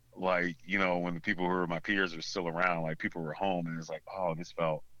 Like, when the people who were my peers were still around, like people were home, and it's like, oh, this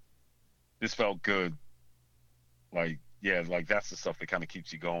felt good. Like, yeah, like that's the stuff that kind of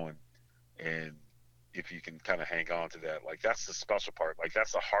keeps you going. And if you can kind of hang on to that. Like, that's the special part. Like,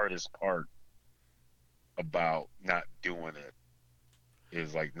 that's the hardest part about not doing it,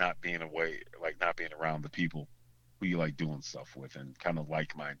 is like not being away, like not being around the people who you like doing stuff with and kind of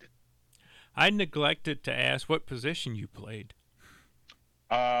like-minded. I neglected to ask what position you played.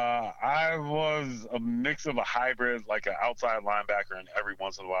 I was a mix of a hybrid, like an outside linebacker, and every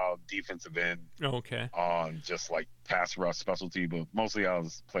once in a while defensive end. Okay. On just like pass rush specialty, but mostly I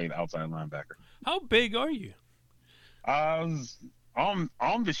was playing outside linebacker. How big are you? I was on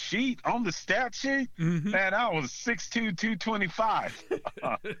the sheet, on the stat sheet. Mm-hmm. Man, I was 6'2", 225.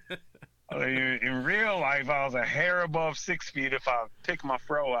 In real life, I was a hair above 6 feet if I pick my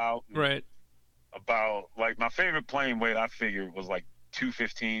fro out. Right. About, like, my favorite playing weight, I figured, was like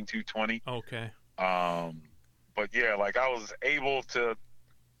 215, 220. Okay. But yeah, like, I was able to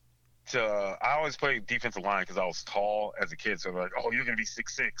I always played defensive line because I was tall as a kid. So they're like, oh, you're gonna be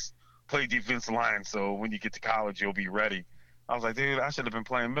 6'6", play defensive line, so when you get to college, you'll be ready. I was like, dude, I should have been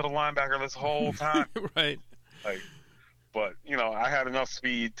playing middle linebacker this whole time. Right. Like, but I had enough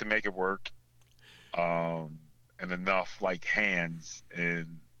speed to make it work, and enough like hands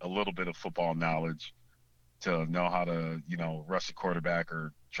and a little bit of football knowledge to know how to, rush a quarterback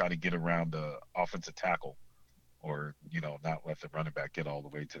or try to get around the offensive tackle, or, not let the running back get all the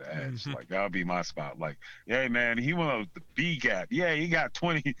way to the edge. Mm-hmm. Like, that would be my spot. Like, hey man, he went the B gap. Yeah, he got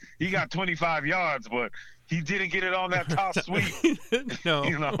 25 yards, but he didn't get it on that top sweep. No.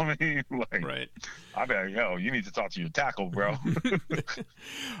 You know what I mean? Like, right. I bet, you need to talk to your tackle, bro.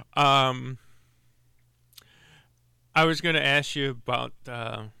 I was going to ask you about,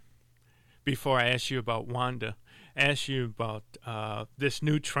 before I ask you about Wanda, ask you about this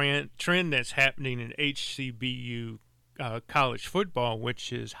new trend that's happening in HCBU college football,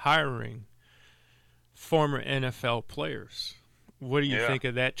 which is hiring former NFL players. What do you think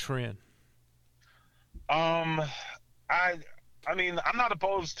of that trend? I mean, I'm not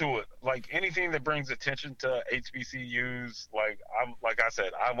opposed to it. Like, anything that brings attention to HBCUs, like I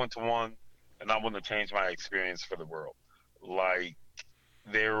said, I went to one, and I wouldn't have changed my experience for the world. Like,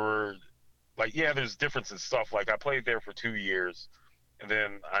 there were, like, yeah, there's differences and stuff. Like, I played there for 2 years, and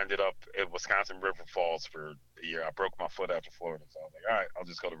then I ended up at Wisconsin River Falls for a year. I broke my foot after Florida, so I was like, all right, I'll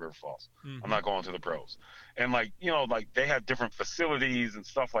just go to River Falls. Mm-hmm. I'm not going to the pros. And, like, like, they had different facilities and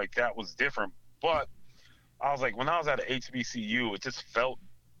stuff like that was different. But I was like, when I was at a HBCU, it just felt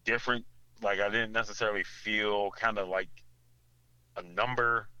different. Like, I didn't necessarily feel kind of like a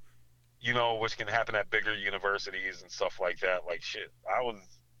number, which can happen at bigger universities and stuff like that. Like, shit, I was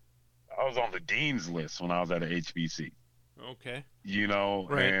on the dean's list when I was at a HBC. Okay.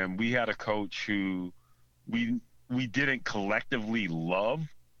 Right. And we had a coach who we didn't collectively love,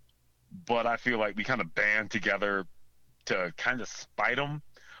 but I feel like we kind of band together to kind of spite him.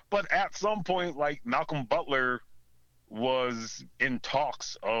 But at some point, like, Malcolm Butler was in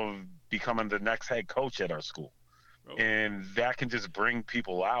talks of becoming the next head coach at our school. Oh. And that can just bring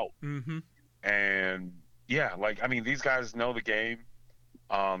people out. Mm-hmm. And, yeah, like, I mean, these guys know the game.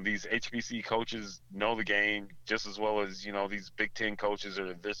 These HBC coaches know the game just as well as, these Big Ten coaches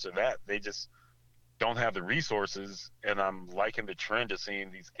or this or that. They just don't have the resources. And I'm liking the trend of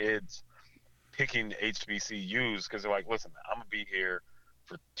seeing these kids picking HBCUs because they're like, listen, I'm going to be here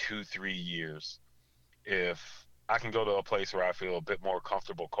for 2-3 years. If I can go to a place where I feel a bit more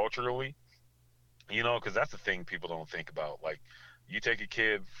comfortable culturally, because that's the thing people don't think about. Like, you take a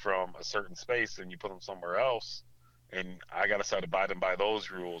kid from a certain space and you put them somewhere else, and I got to start abiding by those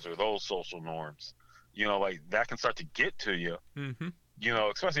rules or those social norms. Like, that can start to get to you. Mm-hmm.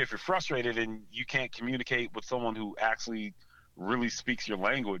 Especially if you're frustrated and you can't communicate with someone who actually really speaks your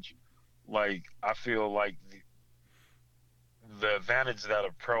language. Like, I feel like the advantage that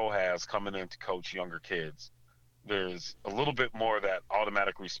a pro has coming in to coach younger kids, there's a little bit more of that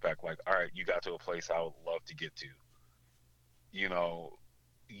automatic respect. Like, all right, you got to a place I would love to get to.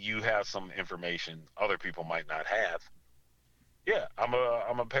 You have some information other people might not have. Yeah, I'm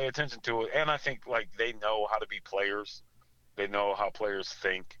gonna pay attention to it. And I think, like, they know how to be players. They know how players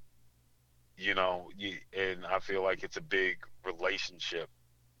think. And I feel like it's a big relationship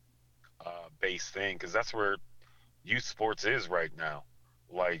based thing, because that's where youth sports is right now.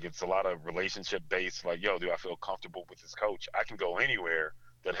 Like, it's a lot of relationship based. Like, yo, do I feel comfortable with this coach? I can go anywhere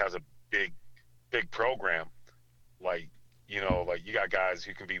that has a big program. Like, like, you got guys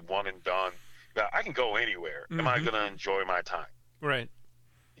who can be one and done. I can go anywhere. Mm-hmm. Am I going to enjoy my time? Right.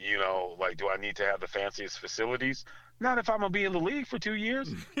 Like, do I need to have the fanciest facilities? Not if I'm going to be in the league for 2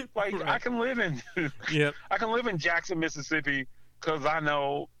 years. Like, right. I can live in I can live in Jackson, Mississippi, because I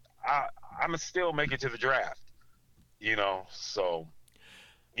know I'm going to still make it to the draft. So.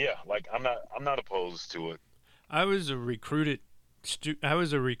 yeah, like I'm not opposed to it. I was a recruited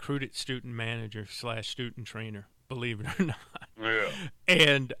student manager / student trainer, believe it or not. Yeah.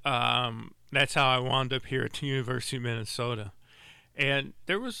 And that's how I wound up here at the University of Minnesota. And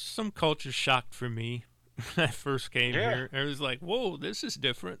there was some culture shock for me when I first came here. I was like, whoa, this is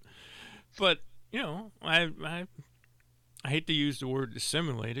different. But, I hate to use the word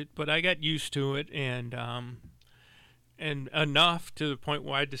assimilated, but I got used to it and enough to the point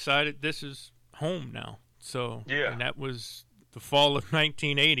where I decided this is home now. So, and that was the fall of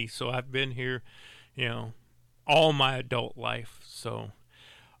 1980. So I've been here, all my adult life. So,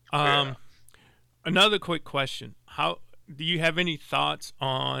 another quick question. How do you have any thoughts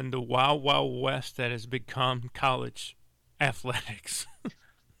on the wild, wild west that has become college athletics?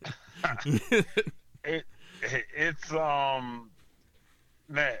 It's man,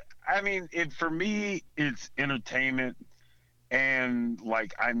 I mean, for me, it's entertainment, and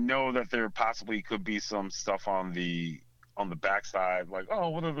like I know that there possibly could be some stuff on the backside, like, oh,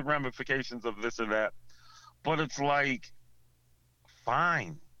 what are the ramifications of this or that? But it's like,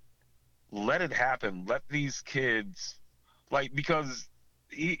 fine, let it happen. Let these kids, like, because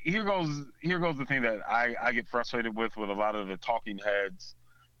here goes the thing that I get frustrated with a lot of the talking heads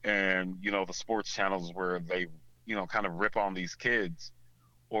and the sports channels where they kind of rip on these kids,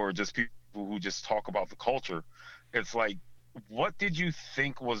 or just people who just talk about the culture. It's like, what did you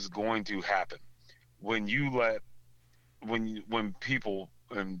think was going to happen when people,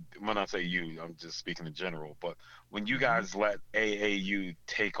 and when I say you, I'm just speaking in general, but when you guys let AAU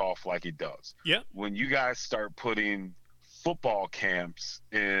take off like it does, when you guys start putting football camps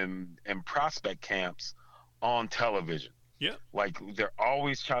and prospect camps on television, like they're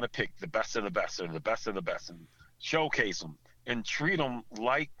always trying to pick the best of the best or the best of the best and showcase them and treat them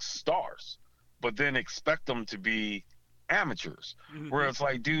like stars, but then expect them to be amateurs. Where it's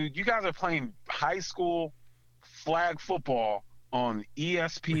like, dude, you guys are playing high school flag football on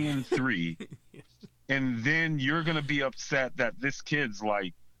ESPN3, and then you're gonna be upset that this kid's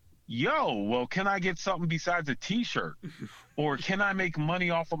like, yo, well, can I get something besides a t-shirt? Or can I make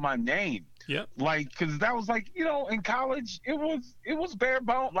money off of my name? Like, because that was like, in college, it was bare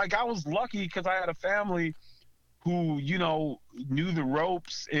bone. Like, I was lucky because I had a family who, knew the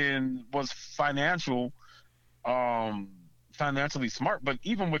ropes and was financially smart. But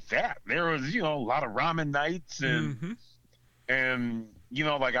even with that, there was, a lot of ramen nights and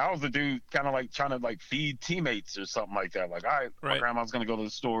like I was the dude kind of like trying to like feed teammates or something like that. Like, all right, my grandma's going to go to the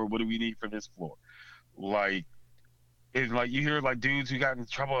store. What do we need for this floor? Like, it's like you hear like dudes who got in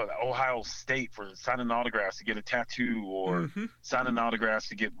trouble at Ohio State for signing autographs to get a tattoo or signing autographs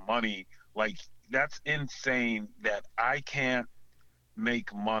to get money. Like, that's insane that I can't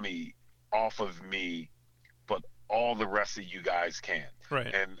make money off of me, but all the rest of you guys can.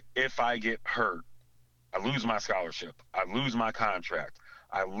 And if I get hurt, I lose my scholarship. I lose my contract.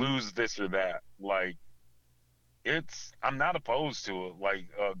 I lose this or that. Like, I'm not opposed to it. Like,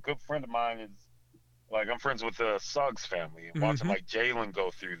 a good friend of mine is, like, I'm friends with the Suggs family, and watching like Jalen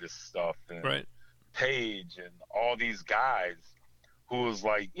go through this stuff, and Paige and all these guys who was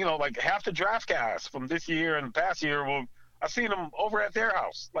like, like half the draft guys from this year and the past year, well, I've seen them over at their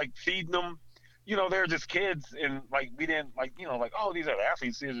house, like feeding them. They're just kids, and like we didn't like, like, oh, these are the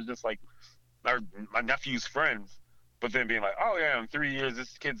athletes. These are just like my nephew's friends. But then being like, oh yeah, in 3 years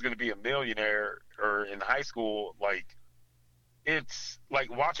this kid's gonna be a millionaire, or in high school, like. It's like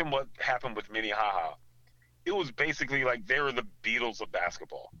watching what happened with Minnehaha. It was basically like they were the Beatles of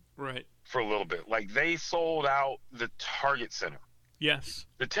basketball. For a little bit. Like, they sold out the Target Center. Yes.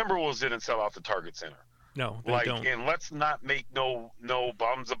 The Timberwolves didn't sell out the Target Center. No, they don't. And let's not make no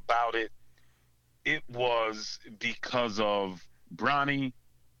bums about it. It was because of Bronny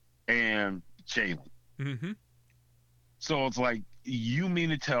and Jalen. So it's like, you mean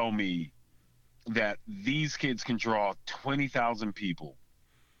to tell me that these kids can draw 20,000 people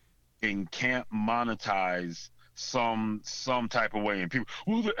and can't monetize some type of way? And people,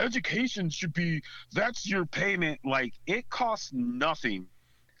 well, the education should be, that's your payment. Like, it costs nothing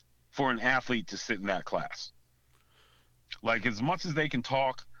for an athlete to sit in that class. Like, as much as they can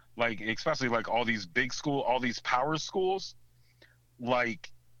talk, like, especially like all these all these power schools,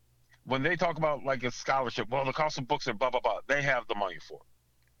 like, when they talk about like a scholarship, well, the cost of books are blah, blah, blah, they have the money for it.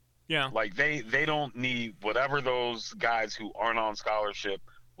 Like, they don't need whatever those guys who aren't on scholarship,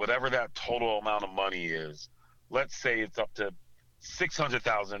 whatever that total amount of money is. Let's say it's up to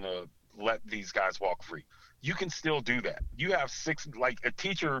 $600,000 to let these guys walk free. You can still do that. You have like a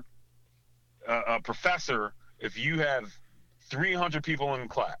teacher, a professor, if you have 300 people in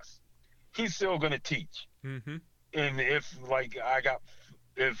class, he's still going to teach. And if like I got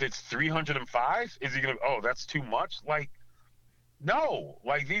if it's 305, is he gonna? Oh, that's too much. Like, no.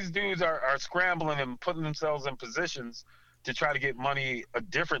 Like these dudes are scrambling and putting themselves in positions to try to get money a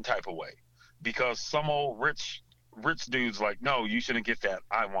different type of way, because some old rich dudes like, no, you shouldn't get that.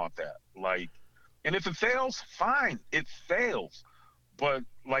 I want that. Like, and if it fails, fine, it fails. But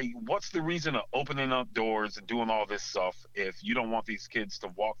like, what's the reason of opening up doors and doing all this stuff if you don't want these kids to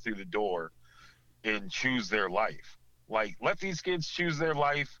walk through the door and choose their life? Like, let these kids choose their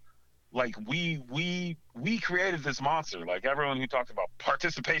life. Like, we created this monster. Like, everyone who talks about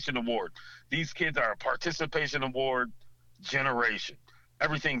participation award, these kids are a participation award generation.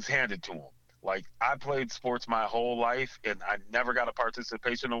 Everything's handed to them. Like, I played sports my whole life, and I never got a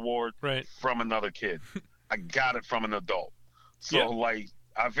participation award from another kid. I got it from an adult. So, like,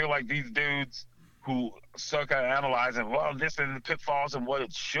 I feel like these dudes who suck at analyzing, well, this is the pitfalls and what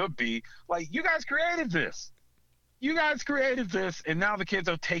it should be. Like, you guys created this. You guys created this, and now the kids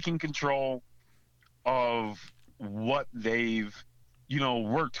are taking control of what they've,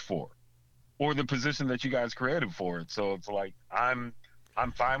 worked for, or the position that you guys created for it. So it's like, I'm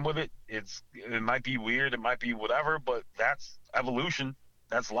fine with it. It might be weird, it might be whatever, but that's evolution.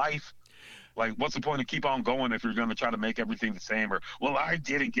 That's life. Like, what's the point of keep on going if you're going to try to make everything the same? Or, well, I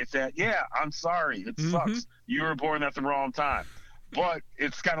didn't get that. Yeah, I'm sorry. It sucks. You were born at the wrong time. But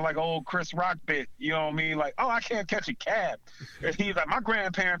it's kind of like old Chris Rock bit, you know what I mean? Like, oh, I can't catch a cab. And he's like, my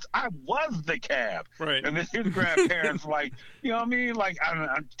grandparents, I was the cab. Right. And then his grandparents, like, you know what I mean? Like,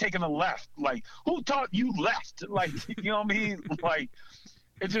 I'm taking a left. Like, who taught you left? Like, you know what I mean? Like,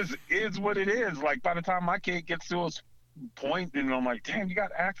 it just is what it is. Like, by the time my kid gets to a point and I'm like, damn, you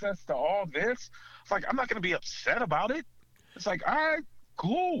got access to all this? It's like, I'm not going to be upset about it. It's like, all right,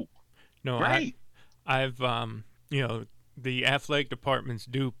 cool. No, great. I've the athletic departments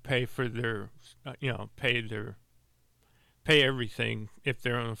do pay for their, pay everything if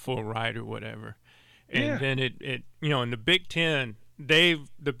they're on a full ride or whatever. And then it in the Big Ten, the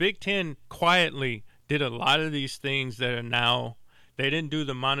Big Ten quietly did a lot of these things that are now, they didn't do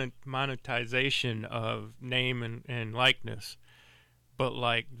the monetization of name and likeness, but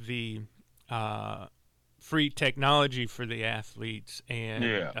like the free technology for the athletes and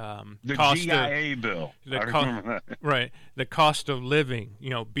the cost GIA bill. Right, the cost of living,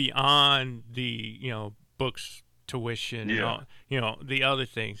 beyond the books, tuition, the other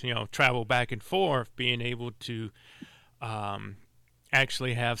things, travel back and forth, being able to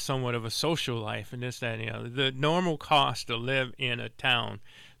actually have somewhat of a social life and this, that, and the normal cost to live in a town.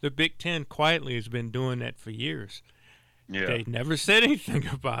 The Big Ten quietly has been doing that for years. Yeah. They never said anything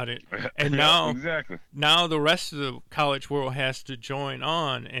about it. And now, now the rest of the college world has to join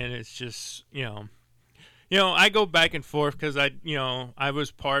on, and it's just, I go back and forth because I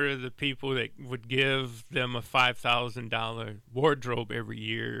was part of the people that would give them a $5,000 wardrobe every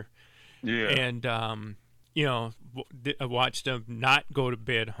year. Yeah. And, I watched them not go to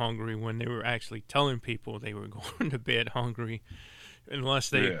bed hungry when they were actually telling people they were going to bed hungry, unless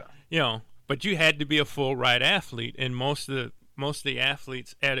they, but you had to be a full ride athlete, and most of the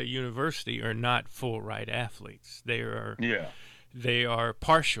athletes at a university are not full ride athletes. They are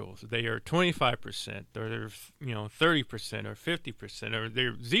partials. They are 25%, or they're 30%, or 50%, or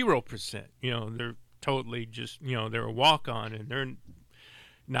they're 0%. They're totally just they're a walk on, and they're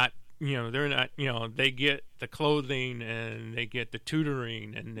not. They're not, they get the clothing and they get the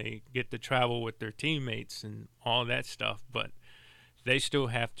tutoring and they get to travel with their teammates and all that stuff, but they still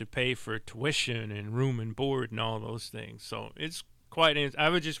have to pay for tuition and room and board and all those things. So it's quite, I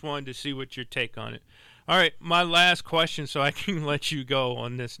was just wanted to see what your take on it. All right, my last question so I can let you go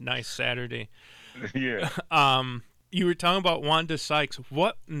on this nice Saturday. Yeah. You were talking about Wanda Sykes.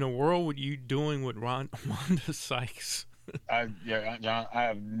 What in the world were you doing with Wanda Sykes? John, I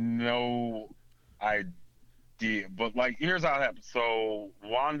have no idea. But, like, here's how it happened. So,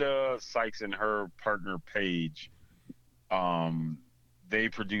 Wanda Sykes and her partner, Paige, they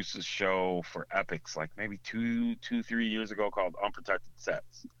produced a show for Epix, like, maybe 3 years ago called Unprotected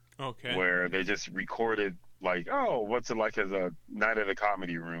Sets. Okay. Where they just recorded, like, oh, what's it like as a night at a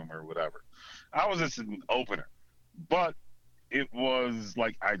comedy room or whatever. I was just an opener. But it was,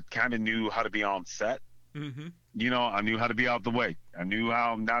 like, I kind of knew how to be on set. Mm-hmm. I knew how to be out the way. I knew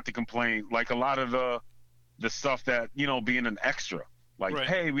how not to complain. Like a lot of the stuff that, being an extra. Like,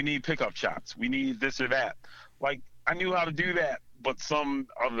 hey, we need pickup shots. We need this or that. Like, I knew how to do that. But some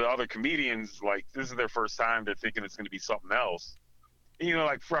of the other comedians, like, this is their first time. They're thinking it's going to be something else. And,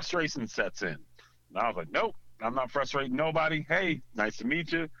 like, frustration sets in. And I was like, nope, I'm not frustrating nobody. Hey, nice to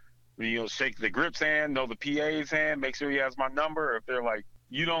meet you. Shake the grip's hand, know the PA's hand, make sure he has my number. If they're like,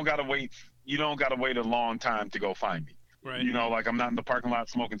 you don't gotta wait a long time to go find me. Right. You know, like I'm not in the parking lot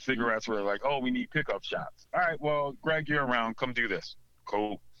smoking cigarettes where like, oh, we need pickup shots. All right, well, Greg, you're around. Come do this.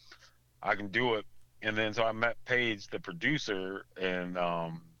 Cool. I can do it. And then so I met Paige, the producer, and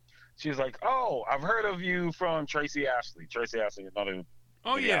she was like, oh, I've heard of you from Tracy Ashley. Tracy Ashley, another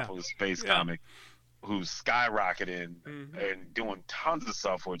Minneapolis space comic who's skyrocketing and doing tons of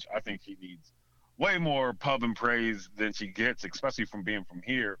stuff, which I think she needs way more pub and praise than she gets, especially from being from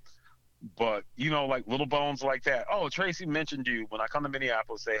here. But, you know, like little bones like that. Oh, Tracy mentioned you. When I come to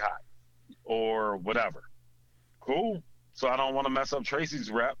Minneapolis, say hi. Or whatever. Cool. So I don't want to mess up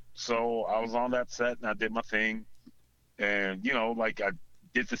Tracy's rep. So I was on that set and I did my thing. And, you know, like I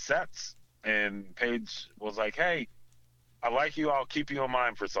did the sets. And Paige was like, hey, I like you. I'll keep you in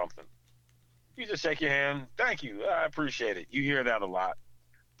mind for something. You just shake your hand. Thank you. I appreciate it. You hear that a lot.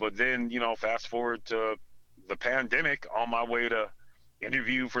 But then, you know, fast forward to the pandemic, on my way to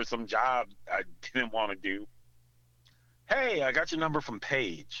interview for some job I didn't want to do. Hey, I got your number from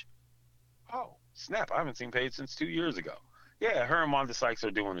Paige. Oh, snap. I haven't seen Paige since 2 years ago. Yeah, her and Wanda Sykes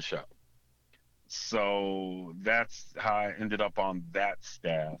are doing the show. So that's how I ended up on that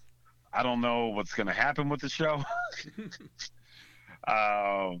staff. I don't know what's going to happen with the show.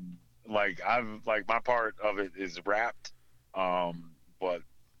 Like my part of it is wrapped. But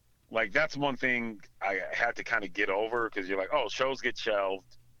like, that's one thing I had to kind of get over, because you're like, oh, shows get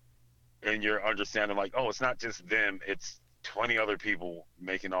shelved, and you're understanding like, oh, it's not just them, it's 20 other people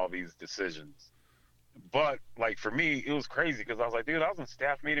making all these decisions. But like for me, it was crazy because I was like, dude, I was in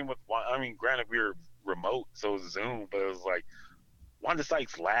staff meeting with, I mean, granted we were remote, so it was Zoom, but it was like Wanda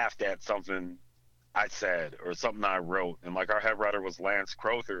Sykes laughed at something I said or something I wrote, and like our head writer was Lance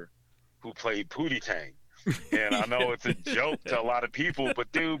Crowther, who played Pootie Tang. And I know it's a joke to a lot of people,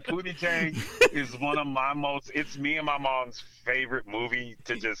 but dude, Pootie Tang is one of my it's me and my mom's favorite movie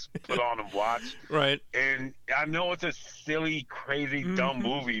to just put on and watch. Right. And I know it's a silly, crazy, dumb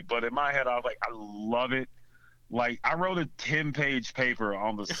movie, but in my head, I was like, I love it. Like, I wrote a 10-page paper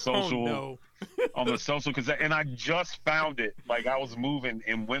on the social, and I just found it. Like, I was moving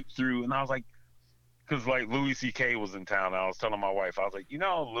and went through, and I was like, because like Louis C.K. was in town, and I was telling my wife, I was like, you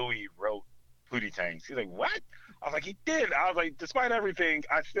know, Louis wrote Pootie Tang. She's like, what? I was like, he did. I was like, despite everything,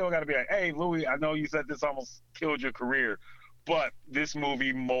 I still got to be like, hey, Louis, I know you said this almost killed your career, but this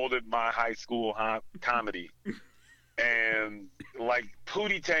movie molded my high school comedy. And like,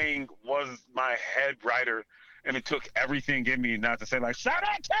 Pootie Tang was my head writer, and it took everything in me not to say like, shout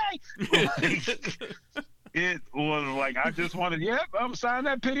out Tang. It was like, I just wanted, I'm signing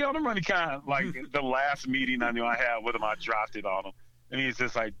that pity on the money kind. Like the last meeting I knew I had with him, I dropped it on him. And he's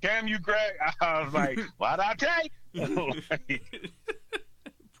just like, damn you, Greg. I was like, why'd I take?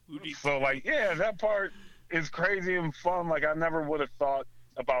 So, like, yeah, that part is crazy and fun. Like, I never would have thought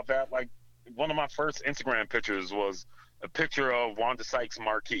about that. Like, one of my first Instagram pictures was a picture of Wanda Sykes'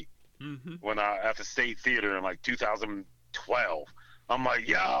 marquee when I at the State Theater in, like, 2012. I'm like,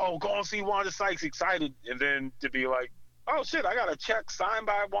 yo, go and see Wanda Sykes, excited. And then to be like, oh, shit, I got a check signed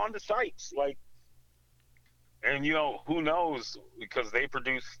by Wanda Sykes. Like, and, you know, who knows, because they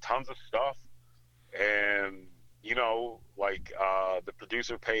produce tons of stuff. And, you know, like the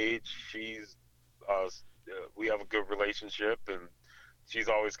producer, Paige, she's, we have a good relationship, and she's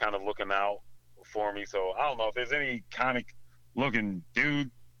always kind of looking out for me. So I don't know if there's any comic looking dude,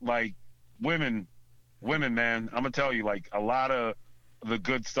 like women, man, I'm going to tell you, like a lot of the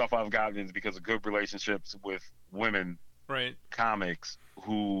good stuff I've gotten is because of good relationships with women comics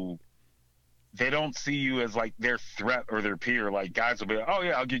who, they don't see you as like their threat or their peer. Like guys will be like, oh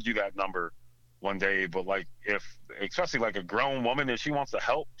yeah, I'll give you that number one day. But like especially like a grown woman, if she wants to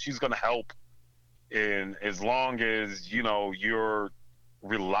help, she's going to help. And as long as, you know, you're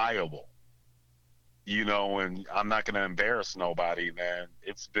reliable, you know, and I'm not going to embarrass nobody, man.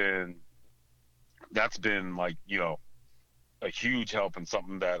 That's been like, you know, a huge help and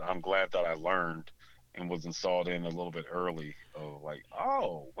something that I'm glad that I learned and was installed in a little bit early. Of like,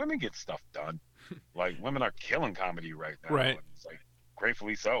 oh, women get stuff done. Like, women are killing comedy right now. Right. And it's like,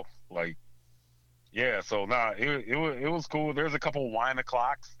 gratefully so. Like, yeah. So it was cool. There's a couple wine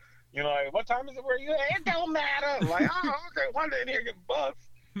o'clocks. You know, like, what time is it? Where you at? It don't matter. Like, oh, okay, Wanda in here getting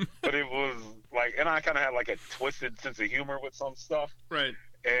buzzed. But it was like, and I kind of had like a twisted sense of humor with some stuff. Right.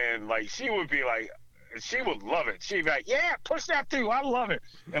 And like, she would be like, she would love it. She'd be like, yeah, push that through. I love it.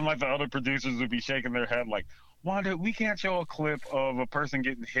 And like the other producers would be shaking their head like, Wanda, we can't show a clip of a person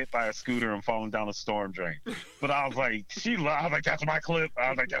getting hit by a scooter and falling down a storm drain. But I was like, I was like, that's my clip. I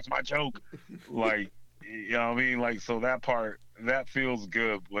was like, that's my joke. Like, you know what I mean? Like, so that part, that feels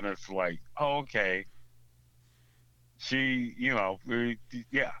good when it's like, oh, okay. She, you know,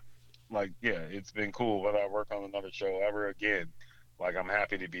 yeah. like, yeah, it's been cool. Whether I work on another show ever again, like, I'm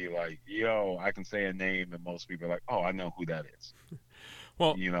happy to be like, yo, I can say a name and most people are like, oh, I know who that is.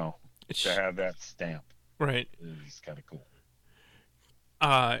 Well, You know, to have that stamp right is kind of cool.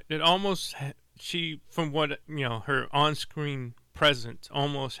 It almost she, from what her on-screen presence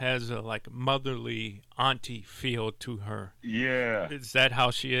almost has a like motherly auntie feel to her. Yeah. Is that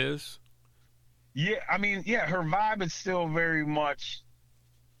how she is? Yeah, I mean, yeah, her vibe is still very much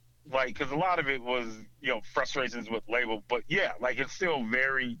like, because a lot of it was, frustrations with label, but yeah, like, it's still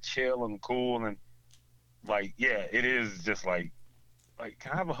very chill and cool, and like, yeah, it is just like,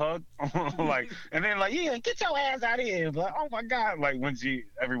 can I have a hug? Like, and then like, yeah, get your ass out of here. Like, oh my God. Like, when she,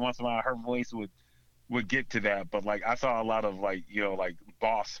 every once in a while, her voice would get to that. But like, I saw a lot of like, like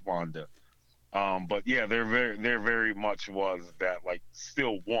boss Wanda. But yeah, there very much was that like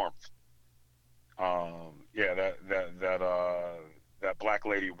still warmth. Yeah, that black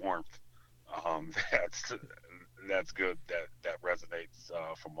lady warmth. That's good. That resonates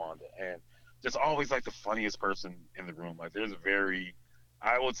from Wanda, and just always like the funniest person in the room. Like,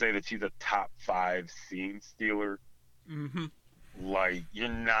 I would say that she's a top 5 scene stealer. Mm-hmm. Like, you're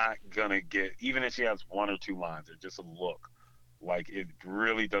not gonna get, even if she has 1 or 2 lines or just a look, like, it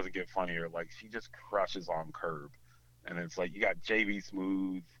really doesn't get funnier. Like, she just crushes on curb, and it's like you got Jaybees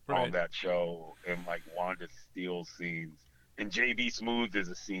Smooth on that show, and like Wanda steals scenes, and Jaybees Smooth is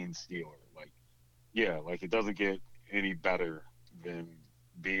a scene stealer. Like, yeah, like, it doesn't get any better than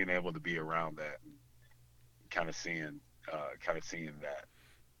being able to be around that and kind of seeing that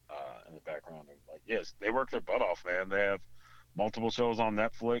in the background. And like, yes, they work their butt off, man. They have multiple shows on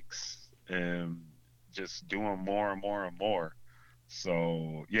Netflix and just doing more and more and more.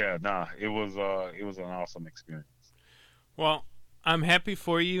 So yeah, it was an awesome experience. Well, I'm happy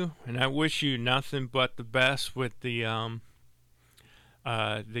for you, and I wish you nothing but the best with the young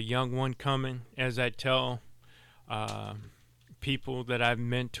one coming. As I tell people that I've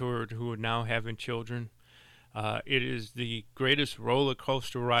mentored who are now having children, it is the greatest roller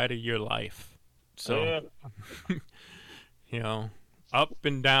coaster ride of your life. So, up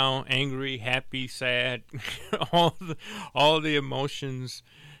and down, angry, happy, sad, all the emotions,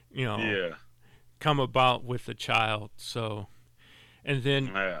 come about with a child. So, and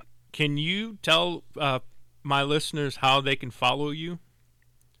then, can you tell my listeners how they can follow you?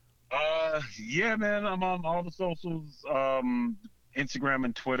 Yeah, man, I'm on all the socials. Instagram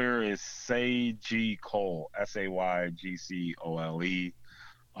and Twitter is SayGCole, SayGCole.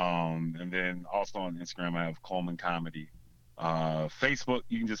 And then also on Instagram, I have Coleman Comedy. Facebook,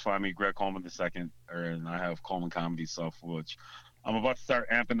 you can just find me, Greg Coleman II, and I have Coleman Comedy stuff, which I'm about to start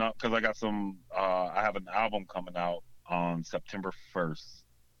amping up because I got I have an album coming out on September 1st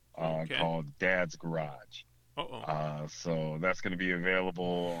called Dad's Garage. So that's going to be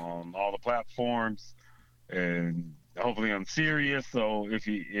available on all the platforms and hopefully on Sirius. So if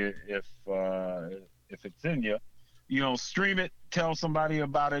it's in you, stream it, tell somebody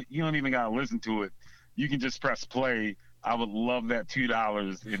about it. You don't even got to listen to it. You can just press play. I would love that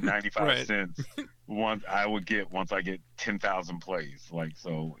 $2.95 once I get 10,000 plays. Like,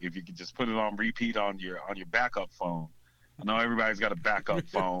 so if you could just put it on repeat on your backup phone. I know everybody's got a backup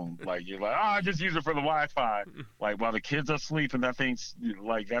phone. Like, you're like, I just use it for the Wi-Fi. Like, while the kids are sleeping, that thing's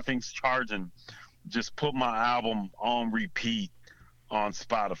charging. Just put my album on repeat on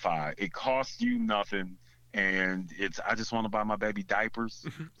Spotify. It costs you nothing, and I just want to buy my baby diapers.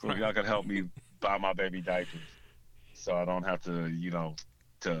 So y'all can help me buy my baby diapers, so I don't have to,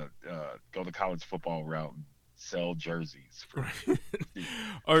 go the college football route and sell jerseys for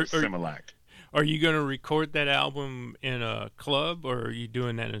Similac. Are you going to record that album in a club, or are you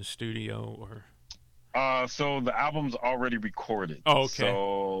doing that in a studio, or? So the album's already recorded. Oh, okay.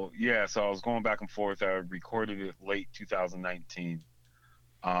 So yeah, so I was going back and forth. I recorded it late 2019.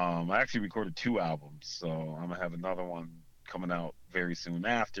 I actually recorded 2 albums, so I'm gonna have another one coming out very soon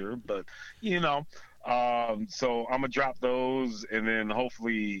after. But so I'm gonna drop those, and then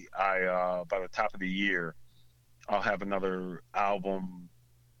hopefully by the top of the year, I'll have another album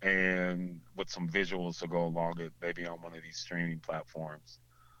and with some visuals to go along it, maybe on one of these streaming platforms.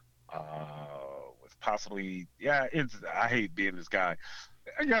 With possibly, I hate being this guy.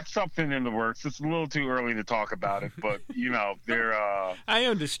 I got something in the works. It's a little too early to talk about it, but they're. I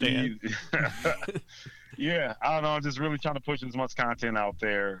understand. Yeah, I don't know. I'm just really trying to push as much content out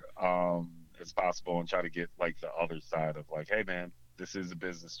there as possible and try to get like the other side of like, hey man, this is a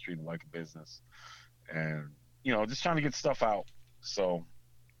business, treat it like a business, and just trying to get stuff out. So,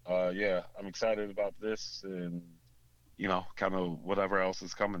 I'm excited about this, and kind of whatever else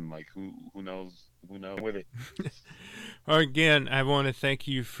is coming. Like, who knows with it. Again, I want to thank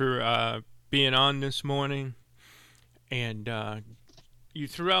you for being on this morning, and you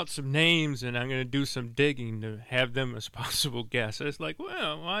threw out some names, and I'm going to do some digging to have them as possible guests. It's like,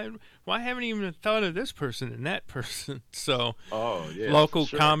 well, why haven't I even thought of this person and that person? So, local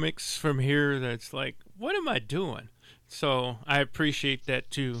comics from here, that's like, what am I doing? So I appreciate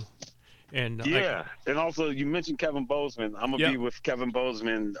that too. And and also you mentioned Kevin Bozeman. I'm gonna be with Kevin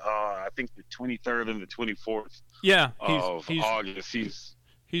Bozeman. I think the 23rd and the 24th. Of August. He's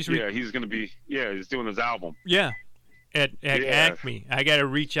gonna be. He's doing his album. At Acme. I got to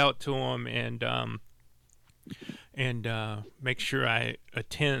reach out to him and make sure I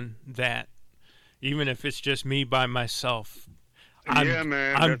attend that, even if it's just me by myself. I'm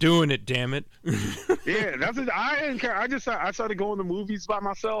doing it, damn it. That's it. I didn't care. I started going to movies by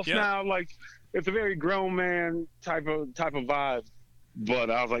myself now. Like, it's a very grown man type of vibe.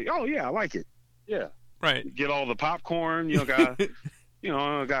 But I was like, oh yeah, I like it. Yeah. Right. Get all the popcorn.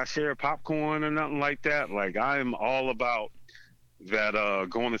 Got share popcorn or nothing like that. Like, I am all about that.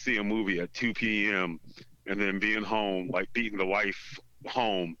 Going to see a movie at 2 p.m. and then being home, like beating the wife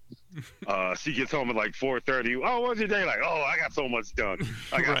home. She gets home at like 4:30. Oh, what's your day like? Oh, I got so much done.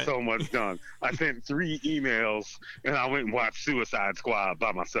 So much done. I sent 3 emails and I went and watched Suicide Squad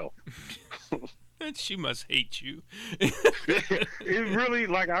by myself. She must hate you. It really,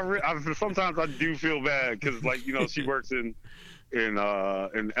 like, sometimes I do feel bad because, like, she works in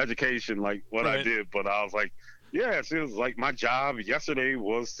education, like what I did, but I was like, she was like, my job yesterday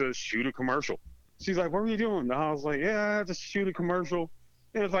was to shoot a commercial. She's like, what were you doing? And I was like, I had to shoot a commercial.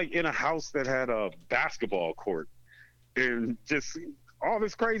 It was like in a house that had a basketball court and just all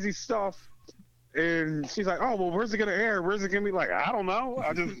this crazy stuff. And she's like, oh, well, where's it gonna air? Where's it gonna be? Like, I don't know.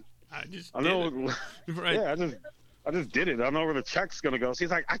 I know. Right. Yeah, I just did it. I know where the check's gonna go.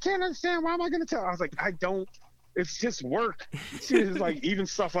 She's like, I can't understand. Why am I gonna tell? I was like, I don't. It's just work. She was like, even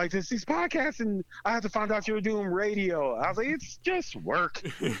stuff like this. These podcasts, and I had to find out you were doing radio. I was like, it's just work.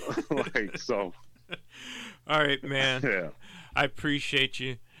 Like, so. All right, man. Yeah. I appreciate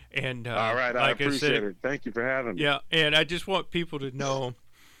you. And all right, like I appreciate it. Thank you for having me. Yeah, and I just want people to know,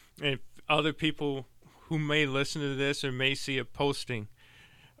 and other people who may listen to this or may see a posting,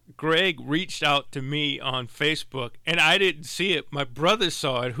 Greg reached out to me on Facebook, and I didn't see it. My brother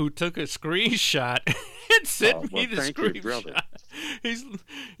saw it, who took a screenshot and sent me the screenshot.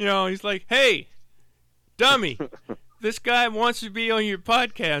 He's like, "Hey, dummy, this guy wants to be on your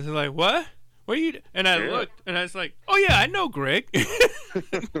podcast." I'm like, "What? What are you?" And I looked, and I was like, "Oh yeah, I know Greg."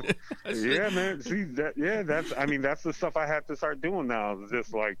 Yeah, man. See that? Yeah, that's the stuff I have to start doing now. It's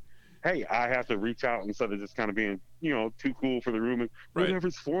just like, hey, I have to reach out instead of just kind of being, too cool for the room and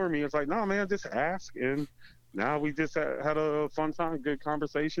whatever's for me. It's like, no, man, just ask. And now we just had a fun time, good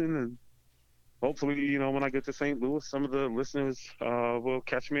conversation. And hopefully, when I get to St. Louis, some of the listeners will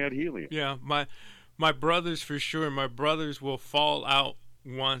catch me at Helium. Yeah, my brothers for sure. My brothers will fall out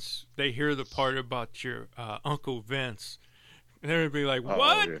once they hear the part about your Uncle Vince. They're going to be like,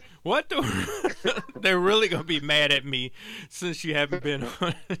 what? Yeah. What? They're really going to be mad at me since you haven't been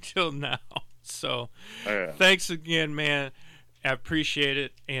on until now. So thanks again, man. I appreciate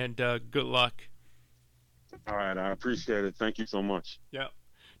it, and good luck. All right, I appreciate it. Thank you so much. Yeah.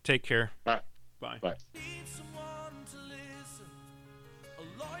 Take care. All right. Bye. Bye.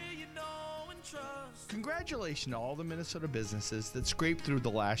 Congratulations to all the Minnesota businesses that scraped through the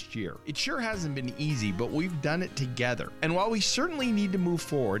last year. It sure hasn't been easy, but we've done it together. And while we certainly need to move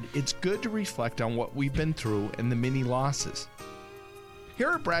forward, it's good to reflect on what we've been through and the many losses.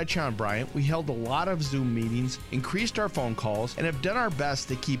 Here at Bradshaw and Bryant, we held a lot of Zoom meetings, increased our phone calls, and have done our best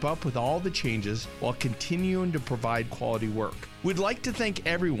to keep up with all the changes while continuing to provide quality work. We'd like to thank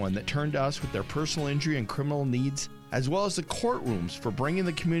everyone that turned to us with their personal injury and criminal needs, as well as the courtrooms for bringing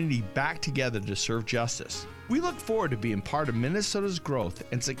the community back together to serve justice. We look forward to being part of Minnesota's growth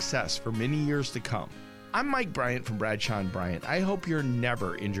and success for many years to come. I'm Mike Bryant from Bradshaw and Bryant. I hope you're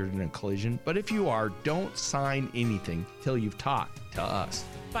never injured in a collision, but if you are, don't sign anything till you've talked to us.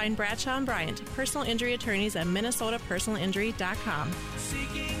 Find Bradshaw and Bryant, personal injury attorneys at minnesotapersonalinjury.com.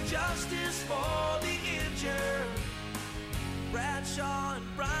 Seeking justice for the injured. Bradshaw and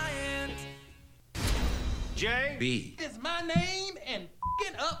Bryant. Jaybees is my name, and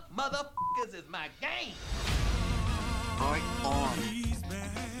f***ing up motherfuckers is my game. Right on.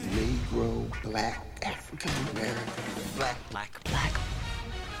 Negro, black, African American, black.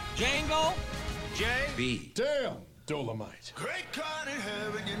 Django, Jaybees. Damn, Dolomite. Great God in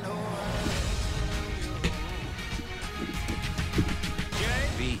heaven, you know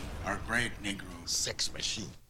Jaybees. Our great Negro sex machine.